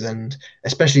factors, and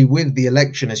especially with the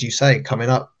election, as you say,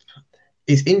 coming up,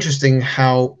 it's interesting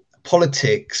how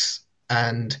politics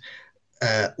and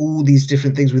all these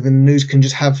different things within the news can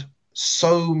just have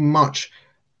so much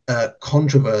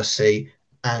controversy,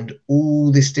 and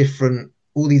all these different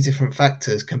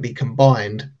factors can be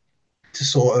combined to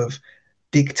sort of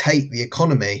dictate the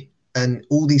economy, and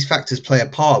all these factors play a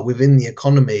part within the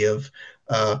economy of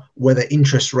whether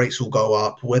interest rates will go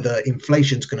up, whether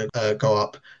inflation's going to go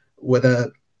up,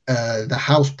 whether the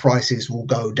house prices will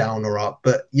go down or up.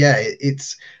 But yeah,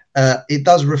 it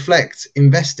does reflect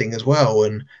investing as well,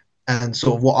 and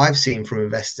sort of what I've seen from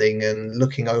investing and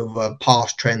looking over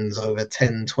past trends over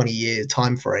 10, 20 year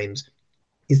timeframes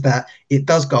is that it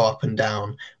does go up and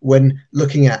down. When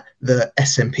looking at the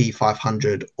S&P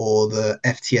 500 or the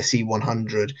FTSE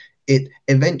 100, it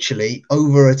eventually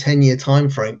over a 10-year time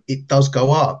frame, it does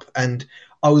go up. And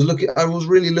I was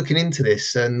really looking into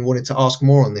this and wanted to ask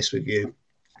more on this with you,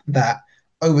 that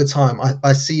over time,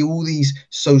 I see all these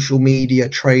social media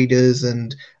traders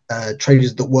and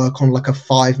traders that work on like a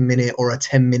 5 minute or a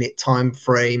 10 minute time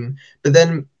frame. But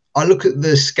then I look at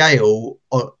the scale,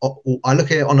 or I look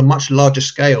at it on a much larger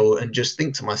scale and just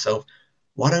think to myself,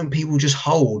 why don't people just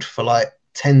hold for like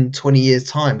 10, 20 years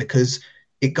time? Because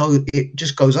it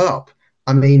just goes up.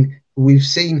 I mean, we've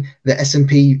seen the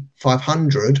S&P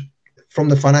 500 from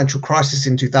the financial crisis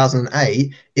in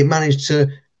 2008, it managed to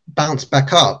bounce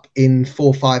back up in 4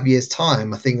 or 5 years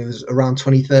time. I think it was around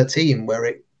 2013 where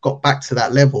it got back to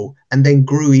that level and then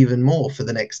grew even more for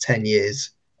the next 10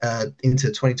 years into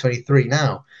 2023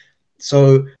 now.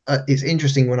 So it's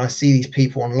interesting when I see these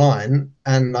people online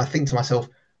and I think to myself,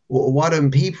 well, why don't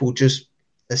people just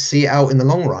see it out in the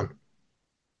long run?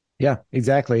 Yeah,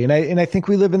 exactly. And I think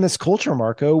we live in this culture,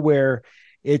 Marco, where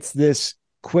it's this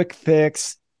quick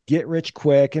fix, get rich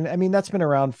quick. And I mean, that's been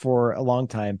around for a long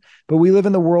time, but we live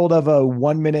in the world of a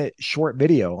 1 minute short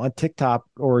video on TikTok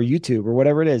or YouTube or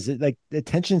whatever it is. Like the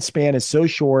attention span is so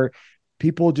short.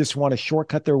 People just want to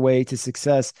shortcut their way to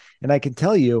success. And I can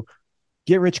tell you,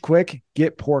 get rich quick,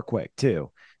 get poor quick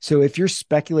too. So if you're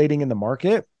speculating in the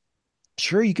market,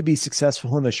 sure, you could be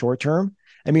successful in the short term.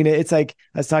 I mean, it's like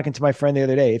I was talking to my friend the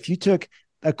other day. If you took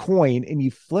a coin and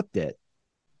you flipped it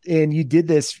and you did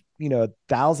this,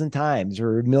 1,000 times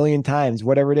or 1,000,000 times,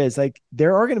 whatever it is, like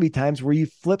there are going to be times where you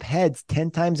flip heads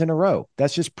 10 times in a row.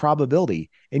 That's just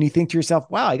probability. And you think to yourself,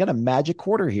 wow, I got a magic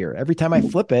quarter here. Every time I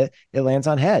flip it, it lands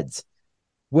on heads.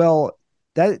 Well,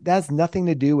 that's nothing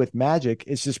to do with magic.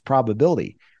 It's just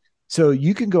probability. So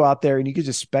you can go out there and you can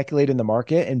just speculate in the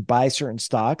market and buy certain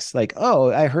stocks. Like,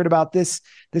 oh, I heard about this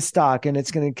stock and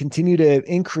it's going to continue to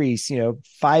increase,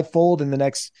 fivefold in the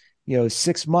next,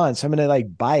 6 months. I'm going to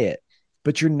like buy it.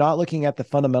 But you're not looking at the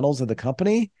fundamentals of the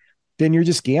company, then you're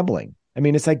just gambling. I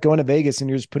mean, it's like going to Vegas and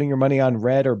you're just putting your money on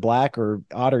red or black or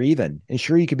odd or even. And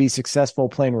sure, you could be successful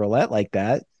playing roulette like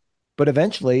that, but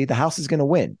eventually the house is going to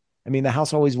win. I mean, the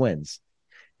house always wins.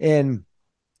 And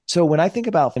so when I think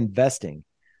about investing,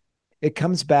 it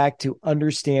comes back to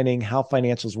understanding how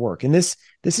financials work. And this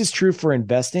is true for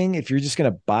investing. If you're just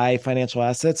going to buy financial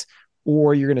assets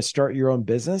or you're going to start your own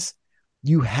business,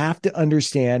 you have to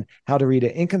understand how to read an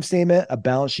income statement, a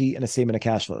balance sheet, and a statement of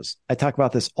cash flows. I talk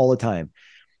about this all the time.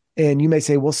 And you may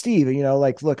say, well, Steve,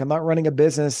 like, look, I'm not running a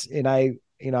business and I'm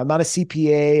not a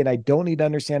CPA and I don't need to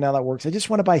understand how that works. I just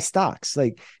want to buy stocks.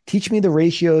 Like, teach me the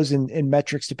ratios and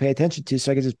metrics to pay attention to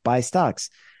so I can just buy stocks.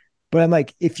 But I'm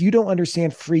like, if you don't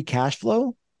understand free cash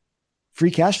flow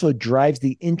drives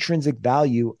the intrinsic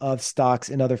value of stocks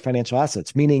and other financial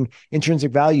assets, meaning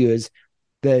intrinsic value is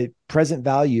the present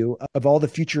value of all the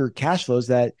future cash flows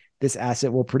that this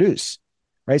asset will produce,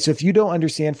 right? So if you don't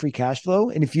understand free cash flow,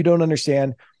 and if you don't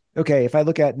understand, okay, if I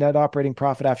look at net operating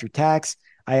profit after tax,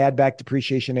 I add back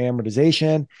depreciation and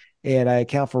amortization, and I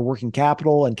account for working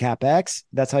capital and CapEx,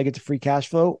 that's how I get to free cash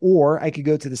flow. Or I could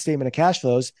go to the statement of cash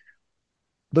flows,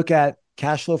 look at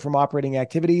cash flow from operating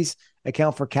activities,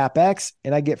 account for CapEx,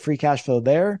 and I get free cash flow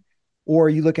there. Or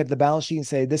you look at the balance sheet and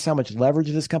say, this is how much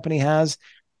leverage this company has.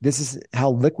 This is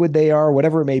how liquid they are,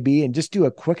 whatever it may be, and just do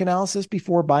a quick analysis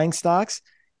before buying stocks.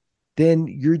 Then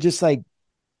you're just like,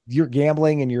 you're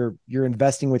gambling and you're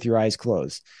investing with your eyes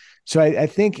closed. So I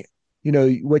think,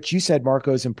 what you said,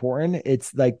 Marco, is important.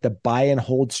 It's like the buy and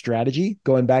hold strategy,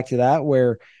 going back to that,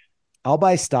 where I'll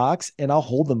buy stocks and I'll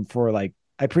hold them for like,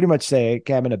 I pretty much say,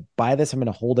 okay, I'm going to buy this. I'm going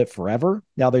to hold it forever.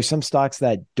 Now there's some stocks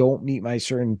that don't meet my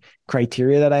certain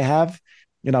criteria that I have,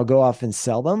 and I'll go off and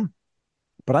sell them,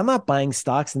 but I'm not buying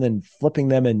stocks and then flipping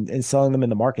them and selling them in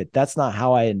the market. That's not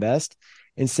how I invest.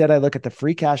 Instead, I look at the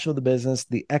free cash flow of the business,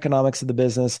 the economics of the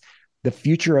business, the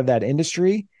future of that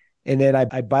industry. And then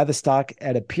I buy the stock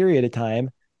at a period of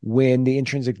time when the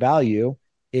intrinsic value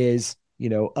is,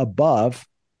 above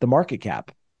the market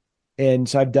cap. And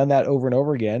so I've done that over and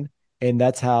over again. And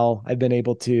that's how I've been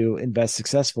able to invest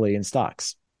successfully in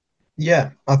stocks.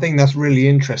 Yeah, I think that's really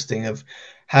interesting of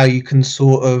how you can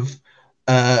sort of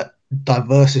uh,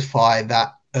 diversify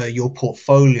that your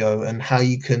portfolio and how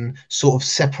you can sort of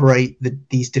separate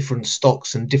these different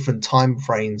stocks and different time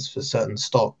frames for certain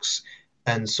stocks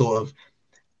and sort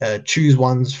of choose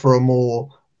ones for a more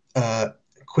uh,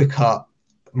 quicker,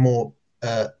 more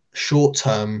short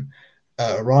term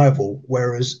arrival.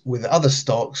 Whereas with other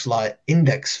stocks like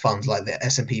index funds, like the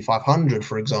S&P 500,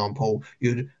 for example,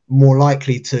 you'd more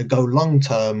likely to go long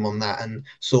term on that and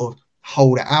sort of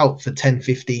hold it out for 10,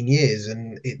 15 years.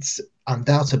 And it's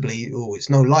undoubtedly, or it's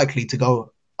no likely to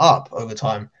go up over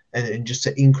time and just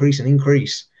to increase and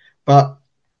increase. But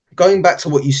going back to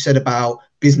what you said about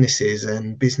businesses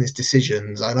and business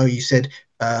decisions, I know you said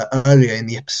earlier in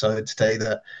the episode today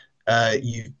that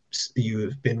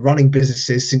you've been running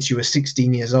businesses since you were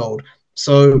 16 years old.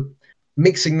 So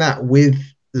mixing that with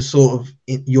the sort of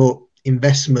your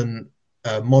investment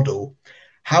model,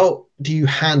 how do you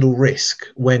handle risk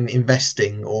when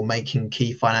investing or making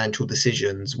key financial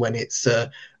decisions when it's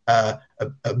a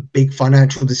big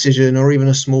financial decision or even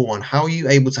a small one? How are you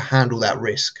able to handle that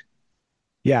risk?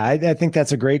 Yeah, I think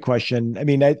that's a great question. I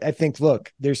mean, I think,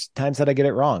 look, there's times that I get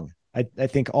it wrong. I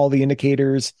think all the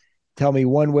indicators tell me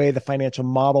one way, the financial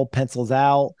model pencils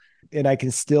out, and I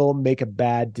can still make a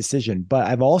bad decision. But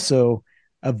I've also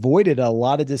avoided a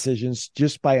lot of decisions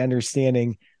just by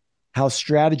understanding how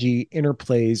strategy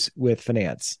interplays with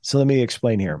finance. So let me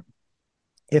explain here.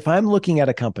 If I'm looking at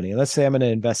a company, let's say I'm going to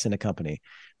invest in a company,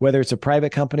 whether it's a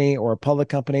private company or a public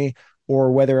company,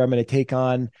 or whether I'm going to take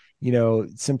on,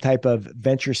 some type of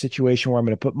venture situation where I'm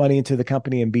going to put money into the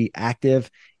company and be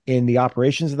active in the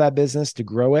operations of that business to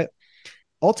grow it.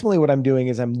 Ultimately, what I'm doing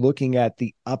is I'm looking at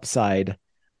the upside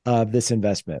of this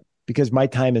investment because my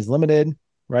time is limited,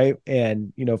 right?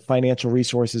 And, financial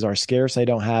resources are scarce. I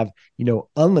don't have,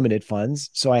 unlimited funds.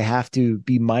 So I have to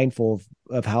be mindful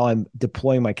of how I'm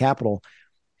deploying my capital.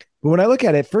 But when I look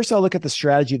at it, first I'll look at the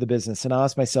strategy of the business and I'll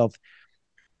ask myself,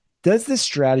 does this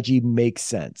strategy make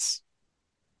sense?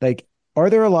 Like,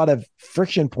 are there a lot of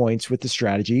friction points with the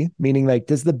strategy? Meaning, like,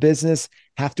 does the business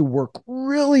have to work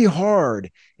really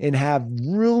hard and have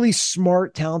really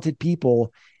smart, talented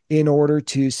people in order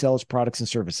to sell its products and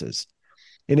services?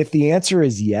 And if the answer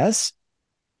is yes,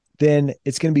 then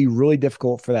it's going to be really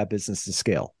difficult for that business to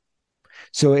scale.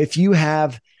 So if you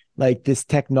have like this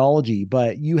technology,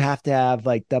 but you have to have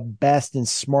like the best and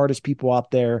smartest people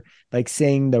out there, like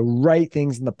saying the right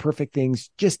things and the perfect things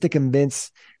just to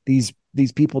convince these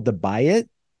people to buy it,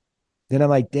 then I'm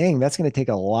like, dang, that's going to take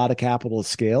a lot of capital to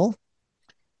scale.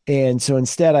 And so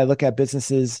instead, I look at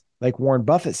businesses like Warren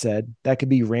Buffett said, that could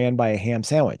be ran by a ham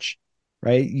sandwich,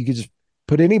 right? You could just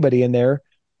put anybody in there,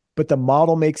 but the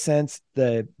model makes sense.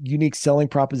 The unique selling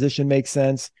proposition makes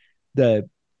sense. The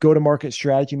go-to-market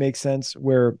strategy makes sense,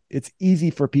 where it's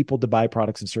easy for people to buy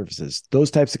products and services.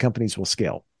 Those types of companies will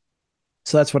scale.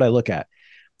 So that's what I look at.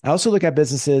 I also look at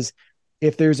businesses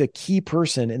if there's a key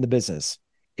person in the business,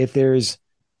 if there's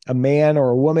a man or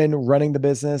a woman running the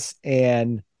business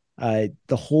and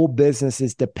the whole business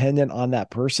is dependent on that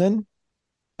person.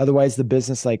 Otherwise, the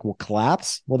business like will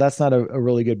collapse. Well, that's not a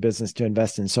really good business to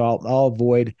invest in. So I'll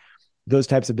avoid those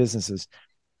types of businesses.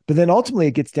 But then ultimately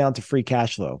it gets down to free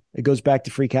cash flow. It goes back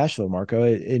to free cash flow, Marco.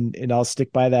 And I'll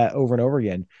stick by that over and over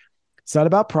again. It's not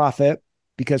about profit,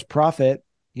 because profit,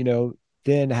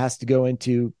 then has to go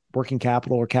into working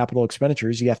capital or capital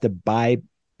expenditures. You have to buy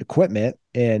equipment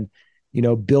and,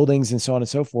 buildings and so on and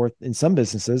so forth in some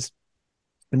businesses.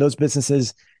 And those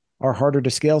businesses are harder to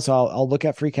scale. So I'll look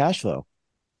at free cash flow.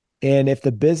 And if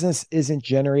the business isn't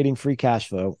generating free cash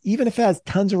flow, even if it has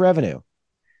tons of revenue,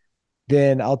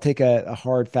 then I'll take a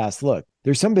hard, fast look.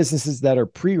 There's some businesses that are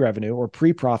pre-revenue or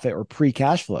pre-profit or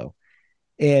pre-cash flow,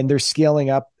 and they're scaling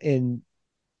up, in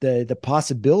the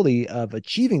possibility of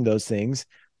achieving those things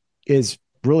is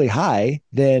really high,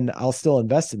 then I'll still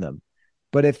invest in them.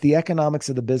 But if the economics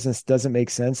of the business doesn't make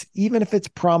sense, even if it's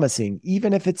promising,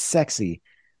 even if it's sexy,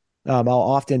 I'll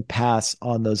often pass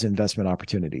on those investment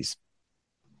opportunities.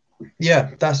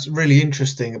 Yeah, that's really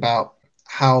interesting about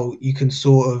how you can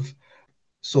sort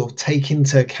of take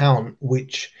into account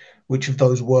which of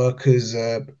those workers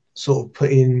sort of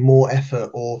put in more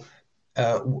effort, or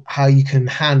how you can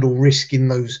handle risk in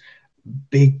those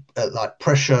big like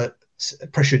pressured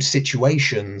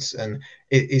situations. And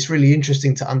it's really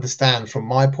interesting to understand from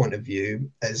my point of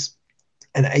view as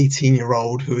an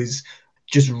 18-year-old who is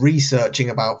just researching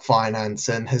about finance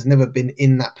and has never been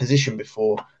in that position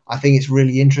before. I think it's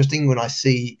really interesting when I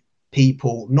see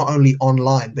people, not only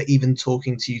online, but even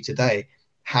talking to you today,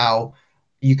 how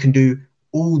you can do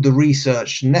all the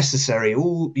research necessary.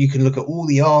 You can look at all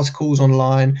the articles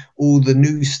online, all the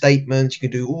news statements, you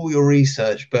can do all your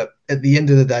research, but at the end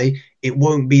of the day, it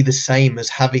won't be the same as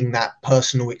having that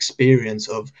personal experience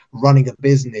of running a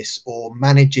business or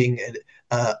managing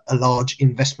a large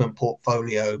investment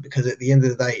portfolio, because at the end of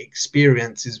the day,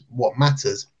 experience is what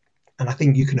matters. And I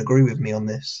think you can agree with me on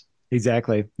this.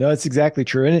 Exactly. No, it's exactly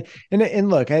true. And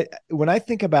look, when I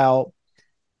think about,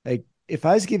 like, if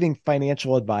I was giving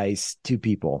financial advice to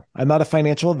people, I'm not a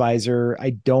financial advisor.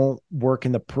 I don't work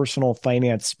in the personal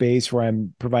finance space where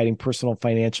I'm providing personal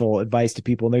financial advice to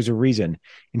people. And there's a reason.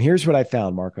 And here's what I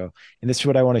found, Marco. And this is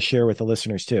what I want to share with the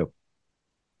listeners too.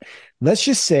 Let's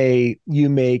just say you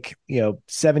make,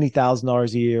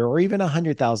 $70,000 a year or even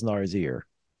 $100,000 a year,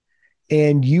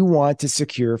 and you want to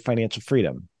secure financial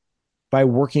freedom by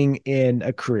working in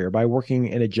a career, by working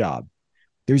in a job.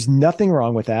 There's nothing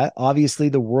wrong with that. Obviously,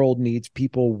 the world needs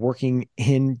people working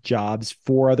in jobs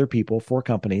for other people, for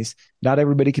companies. Not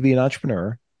everybody can be an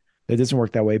entrepreneur. It doesn't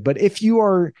work that way. But if you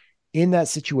are in that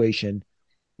situation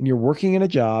and you're working in a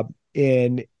job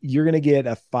and you're going to get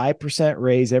a 5%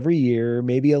 raise every year,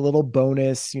 maybe a little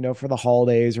bonus, for the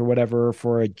holidays or whatever,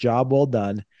 for a job well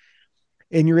done,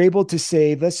 and you're able to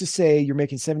save, let's just say you're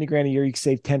making 70 grand a year, you can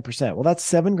save 10%. Well, that's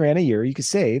 7 grand a year you could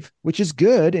save, which is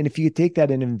good. And if you take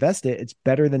that and invest it, it's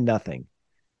better than nothing.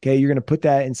 Okay. You're going to put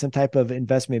that in some type of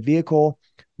investment vehicle,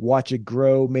 watch it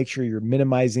grow, make sure you're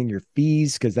minimizing your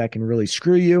fees, because that can really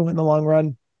screw you in the long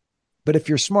run. But if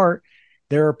you're smart,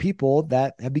 there are people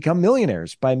that have become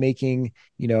millionaires by making,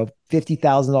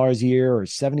 $50,000 a year or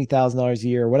 $70,000 a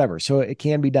year or whatever. So it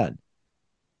can be done.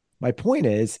 My point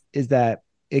is that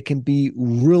it can be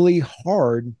really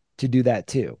hard to do that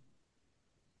too.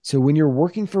 So when you're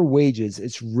working for wages,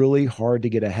 it's really hard to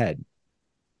get ahead.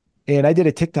 And I did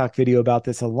a TikTok video about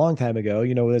this a long time ago.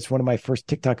 That's one of my first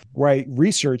TikTok where I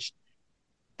researched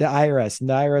the IRS, and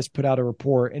the IRS put out a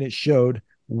report, and it showed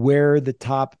where the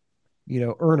top,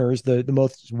 earners, the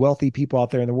most wealthy people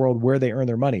out there in the world, where they earn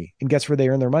their money. And guess where they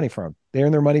earn their money from? They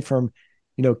earn their money from,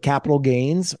 capital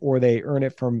gains, or they earn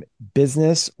it from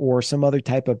business or some other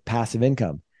type of passive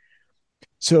income.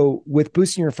 So with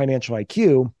boosting your financial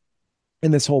IQ in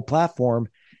this whole platform,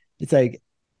 it's like,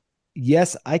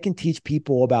 yes, I can teach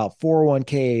people about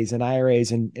 401ks and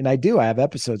IRAs, and I have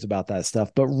episodes about that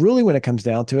stuff. But really, when it comes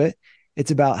down to it, it's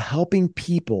about helping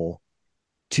people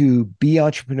to be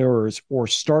entrepreneurs or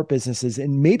start businesses.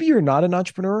 And maybe you're not an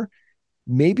entrepreneur.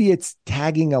 Maybe it's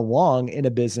tagging along in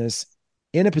a business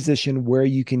in a position where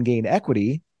you can gain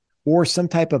equity or some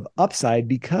type of upside,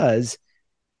 because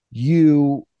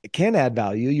you can add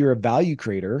value. You're a value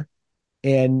creator,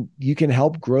 and you can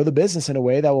help grow the business in a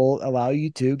way that will allow you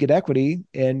to get equity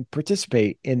and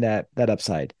participate in that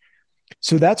upside.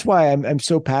 So that's why I'm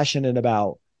so passionate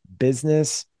about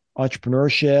business,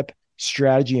 entrepreneurship,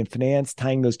 strategy and finance,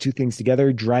 tying those two things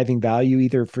together, driving value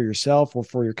either for yourself or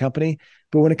for your company.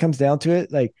 But when it comes down to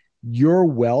it, like your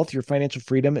wealth, your financial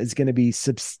freedom is going to be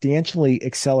substantially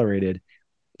accelerated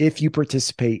if you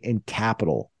participate in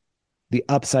capital, the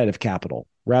upside of capital,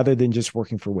 rather than just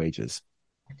working for wages.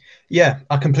 Yeah,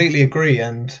 I completely agree.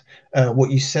 And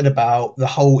what you said about the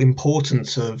whole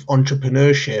importance of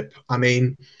entrepreneurship. I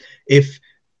mean, if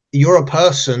you're a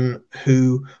person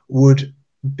who would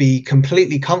be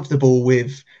completely comfortable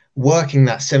with working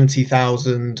that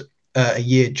 70,000 a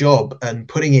year job and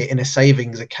putting it in a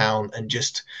savings account and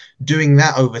just doing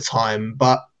that over time,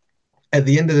 but at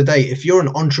the end of the day, if you're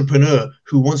an entrepreneur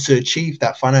who wants to achieve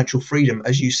that financial freedom,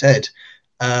 as you said,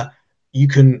 uh, you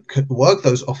can work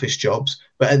those office jobs,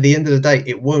 but at the end of the day,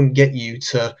 it won't get you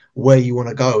to where you want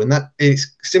to go. And that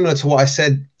is similar to what I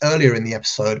said earlier in the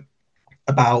episode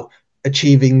about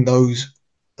achieving those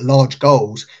large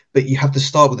goals, but you have to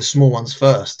start with the small ones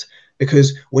first.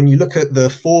 Because when you look at the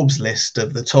Forbes list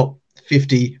of the top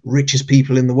 50 richest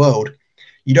people in the world,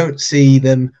 you don't see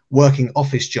them working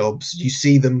office jobs. You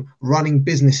see them running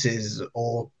businesses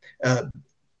or uh,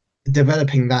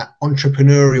 developing that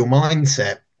entrepreneurial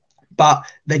mindset. But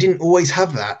they didn't always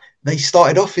have that. They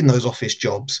started off in those office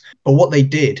jobs. But what they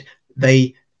did,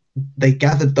 they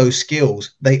gathered those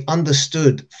skills. They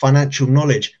understood financial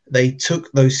knowledge. They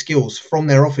took those skills from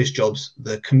their office jobs,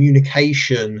 the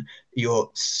communication,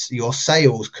 your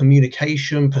sales,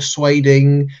 communication,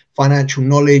 persuading, financial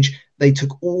knowledge. They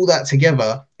took all that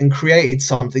together and created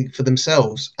something for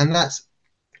themselves. And that's,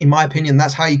 in my opinion,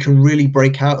 that's how you can really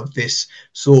break out of this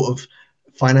sort of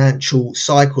financial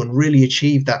cycle and really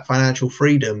achieve that financial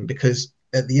freedom. Because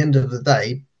at the end of the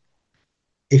day,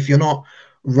 if you're not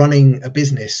running a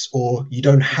business or you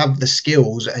don't have the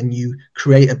skills and you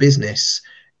create a business,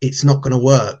 it's not going to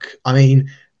work. I mean,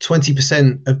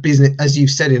 20% of business, as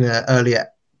you've said in an earlier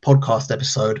podcast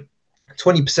episode,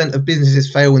 20% of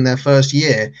businesses fail in their first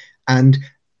year. And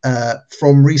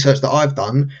from research that I've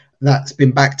done, that's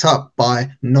been backed up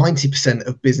by 90%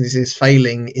 of businesses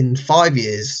failing in 5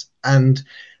 years. And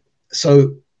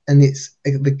so, and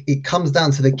it comes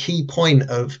down to the key point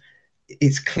of,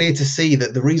 it's clear to see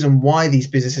that the reason why these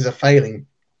businesses are failing,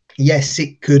 yes,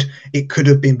 it could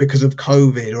have been because of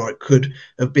COVID, or it could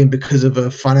have been because of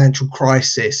a financial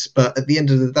crisis. But at the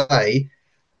end of the day,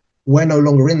 we're no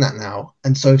longer in that now.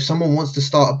 And so if someone wants to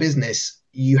start a business,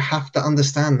 you have to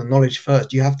understand the knowledge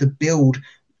first. You have to build.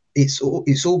 It's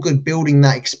all good building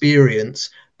that experience,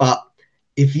 but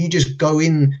if you just go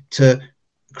into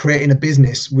creating a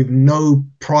business with no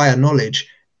prior knowledge,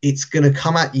 it's going to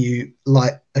come at you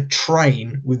like a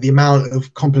train with the amount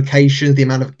of complications, the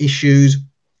amount of issues.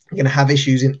 You're going to have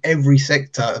issues in every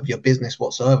sector of your business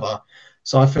whatsoever.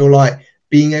 So I feel like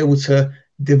being able to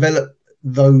develop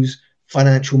those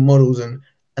financial models and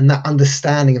that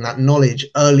understanding and that knowledge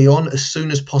early on, as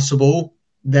soon as possible,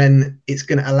 then it's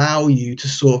going to allow you to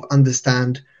sort of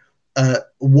understand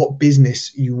what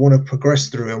business you want to progress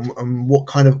through and what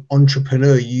kind of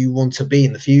entrepreneur you want to be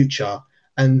in the future.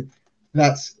 And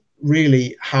that's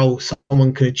really how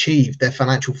someone can achieve their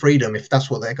financial freedom if that's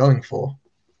what they're going for.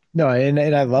 No, and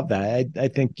I love that. I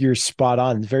think you're spot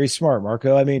on. Very smart,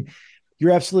 Marco. I mean,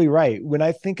 you're absolutely right. When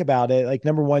I think about it, like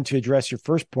number one, to address your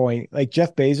first point, like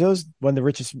Jeff Bezos, one of the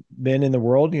richest men in the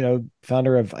world,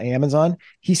 founder of Amazon,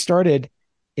 he started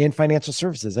in financial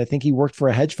services. I think he worked for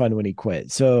a hedge fund when he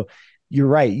quit. So you're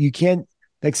right. You can't,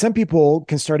 like, some people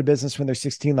can start a business when they're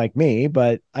 16 like me,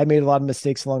 but I made a lot of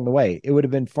mistakes along the way. It would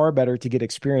have been far better to get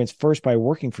experience first by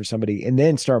working for somebody and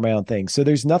then start my own thing. So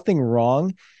there's nothing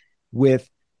wrong with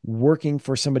working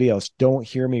for somebody else. Don't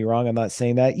hear me wrong. I'm not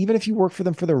saying that. Even if you work for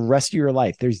them for the rest of your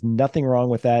life, there's nothing wrong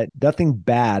with that. Nothing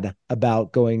bad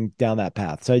about going down that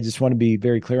path. So I just want to be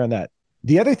very clear on that.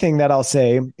 The other thing that I'll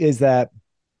say is that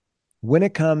when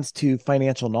it comes to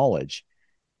financial knowledge,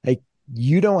 like,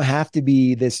 you don't have to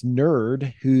be this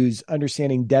nerd who's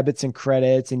understanding debits and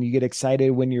credits and you get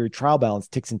excited when your trial balance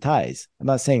ticks and ties. I'm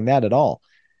not saying that at all.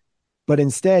 But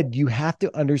instead, you have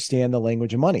to understand the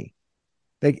language of money.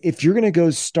 Like, if you're going to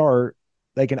go start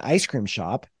like an ice cream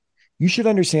shop, you should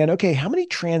understand, okay, how many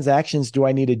transactions do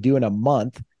I need to do in a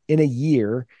month, in a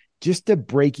year, just to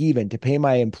break even, to pay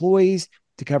my employees,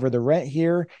 to cover the rent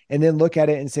here, and then look at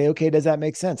it and say, okay, does that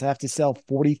make sense? I have to sell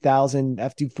 40,000, I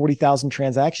have to do 40,000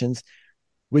 transactions,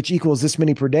 which equals this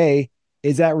many per day.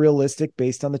 Is that realistic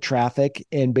based on the traffic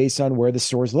and based on where the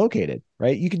store is located,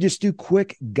 right? You can just do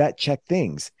quick gut check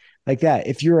things like that.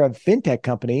 If you're a fintech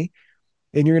company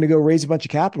and you're going to go raise a bunch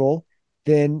of capital,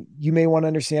 then you may want to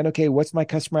understand, okay, what's my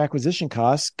customer acquisition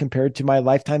cost compared to my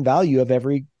lifetime value of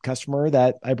every customer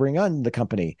that I bring on the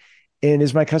company? And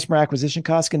is my customer acquisition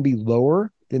cost going to be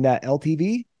lower than that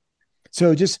LTV.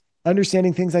 So just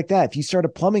understanding things like that. If you start a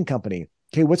plumbing company,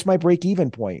 okay, what's my break even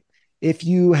point? If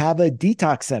you have a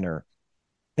detox center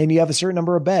and you have a certain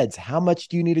number of beds, how much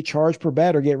do you need to charge per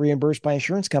bed or get reimbursed by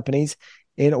insurance companies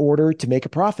in order to make a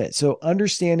profit? So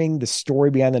understanding the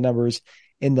story behind the numbers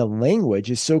and the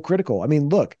language is so critical. I mean,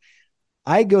 look,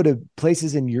 I go to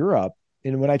places in Europe,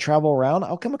 and when I travel around,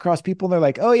 I'll come across people and they're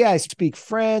like, oh, yeah, I speak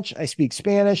French, I speak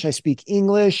Spanish, I speak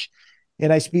English,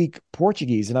 and I speak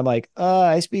Portuguese. And I'm like,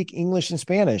 I speak English and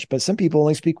Spanish, but some people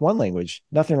only speak one language.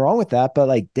 Nothing wrong with that. But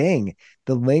like, dang,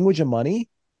 the language of money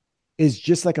is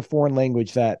just like a foreign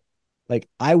language that like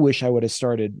I wish I would have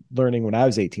started learning when I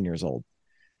was 18 years old.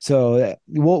 So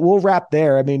we'll wrap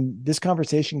there. I mean, this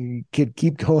conversation could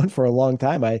keep going for a long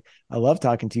time. I love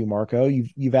talking to you, Marco.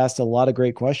 You've asked a lot of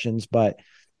great questions, but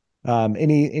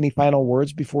any final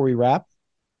words before we wrap?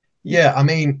 Yeah, I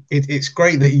mean, it's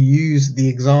great that you use the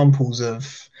examples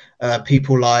of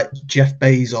people like Jeff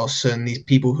Bezos and these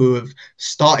people who have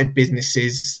started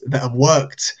businesses that have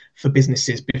worked for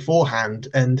businesses beforehand.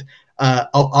 And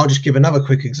I'll just give another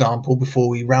quick example before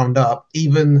we round up.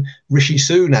 Even Rishi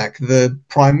Sunak, the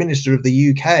Prime Minister of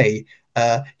the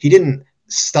UK, he didn't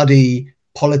study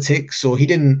politics or he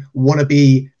didn't want to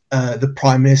be the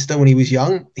Prime Minister when he was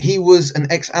young. He was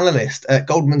an ex-analyst at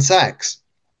Goldman Sachs.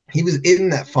 He was in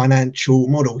that financial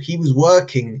model. He was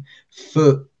working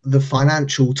for the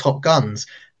financial top guns.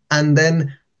 And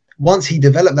then once he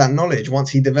developed that knowledge, once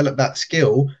he developed that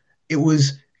skill, it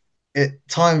was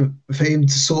time for him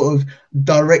to sort of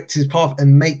direct his path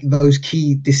and make those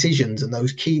key decisions and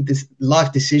those key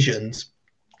life decisions.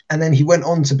 And then he went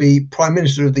on to be Prime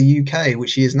Minister of the UK,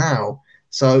 which he is now.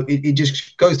 So it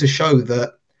just goes to show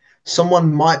that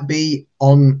someone might be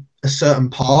on a certain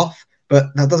path, but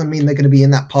that doesn't mean they're going to be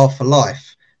in that path for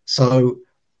life. So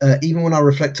even when I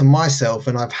reflect on myself,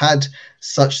 and I've had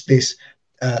such this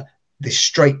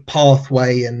straight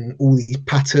pathway and all these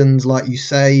patterns, like you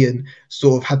say, and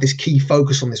sort of had this key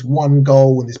focus on this one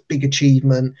goal and this big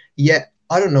achievement, yet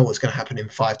I don't know what's going to happen in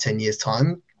 5-10 years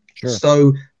time. Sure.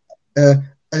 So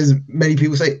as many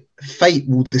people say, fate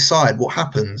will decide what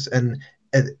happens, and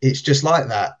it's just like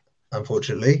that,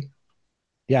 unfortunately.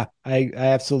 Yeah, I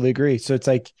absolutely agree. So it's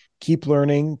like keep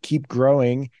learning, keep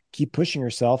growing, keep pushing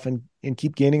yourself, and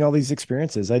keep gaining all these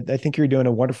experiences. I think you're doing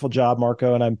a wonderful job,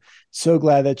 Marco, and I'm so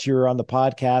glad that you're on the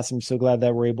podcast. I'm so glad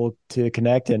that we're able to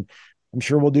connect, and I'm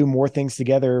sure we'll do more things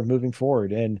together moving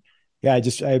forward. And yeah,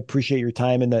 I appreciate your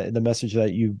time and the message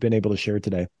that you've been able to share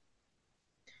today.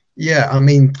 Yeah, I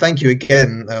mean, thank you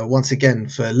again, once again,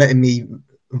 for letting me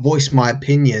voice my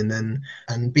opinion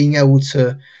and being able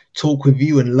to talk with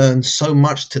you and learn so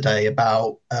much today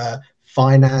about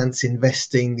finance,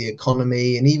 investing, the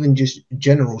economy, and even just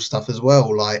general stuff as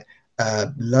well, like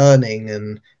learning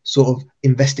and sort of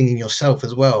investing in yourself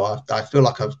as well. I feel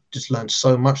like I've just learned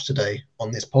so much today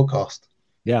on this podcast.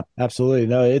 Yeah, absolutely.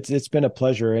 No, it's been a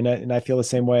pleasure, and I feel the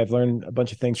same way. I've learned a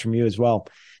bunch of things from you as well.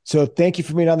 So thank you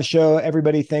for being on the show,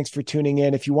 everybody. Thanks for tuning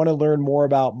in. If you want to learn more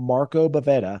about Marco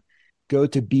Bavetta, go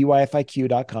to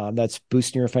byfiq.com. That's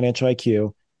boosting your financial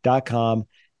IQ.com.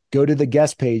 Go to the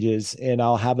guest pages, and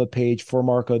I'll have a page for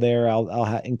Marco there.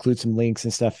 I'll include some links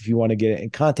and stuff if you want to get in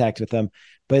contact with them.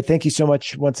 But thank you so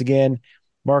much once again,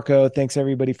 Marco. Thanks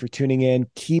everybody for tuning in.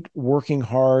 Keep working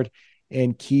hard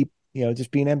and keep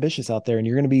just being ambitious out there, and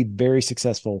you're going to be very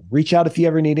successful. Reach out if you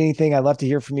ever need anything. I'd love to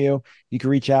hear from you. You can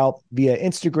reach out via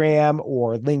Instagram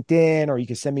or LinkedIn, or you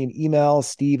can send me an email,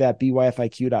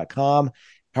 steve@byfiq.com.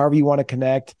 However you want to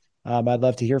connect. I'd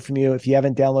love to hear from you. If you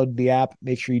haven't downloaded the app,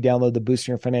 make sure you download the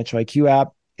Boosting Your Financial IQ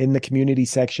app. In the community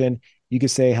section, you can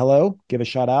say hello, give a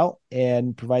shout out,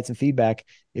 and provide some feedback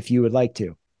if you would like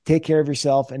to. Take care of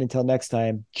yourself, and until next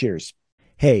time, cheers.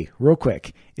 Hey, real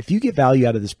quick, if you get value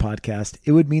out of this podcast,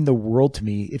 it would mean the world to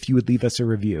me if you would leave us a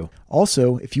review.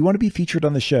 Also, if you want to be featured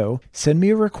on the show, send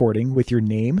me a recording with your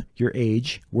name, your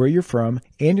age, where you're from,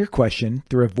 and your question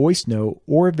through a voice note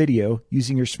or a video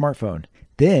using your smartphone.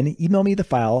 Then email me the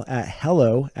file at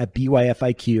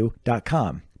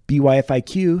hello@byfiq.com.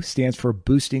 BYFIQ stands for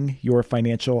Boosting Your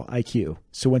Financial IQ.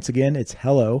 So once again, it's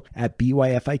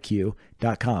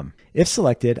hello@byfiq.com. If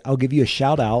selected, I'll give you a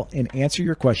shout out and answer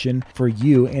your question for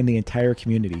you and the entire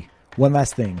community. One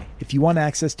last thing, if you want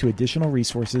access to additional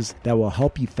resources that will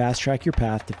help you fast track your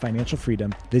path to financial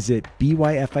freedom, visit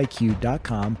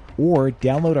byfiq.com or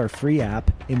download our free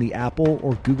app in the Apple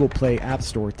or Google Play App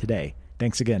Store today.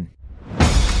 Thanks again.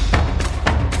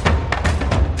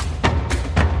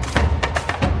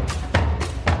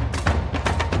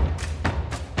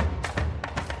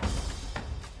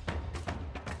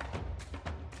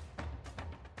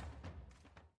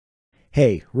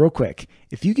 Hey, real quick,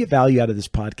 if you get value out of this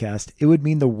podcast, it would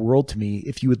mean the world to me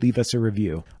if you would leave us a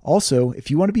review. Also, if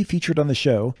you want to be featured on the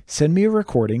show, send me a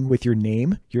recording with your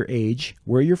name, your age,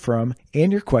 where you're from,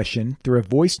 and your question through a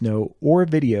voice note or a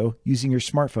video using your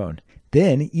smartphone.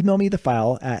 Then email me the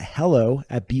file at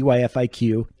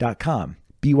hello@byfiq.com.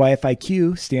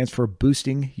 BYFIQ stands for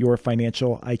Boosting Your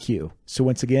Financial IQ. So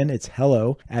once again, it's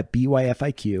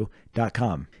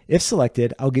hello@byfiq.com. If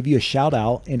selected, I'll give you a shout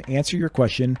out and answer your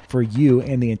question for you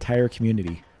and the entire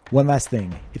community. One last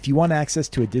thing, if you want access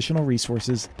to additional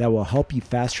resources that will help you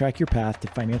fast track your path to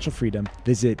financial freedom,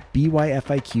 visit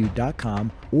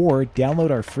byfiq.com or download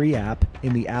our free app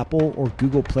in the Apple or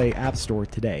Google Play App Store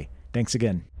today. Thanks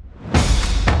again.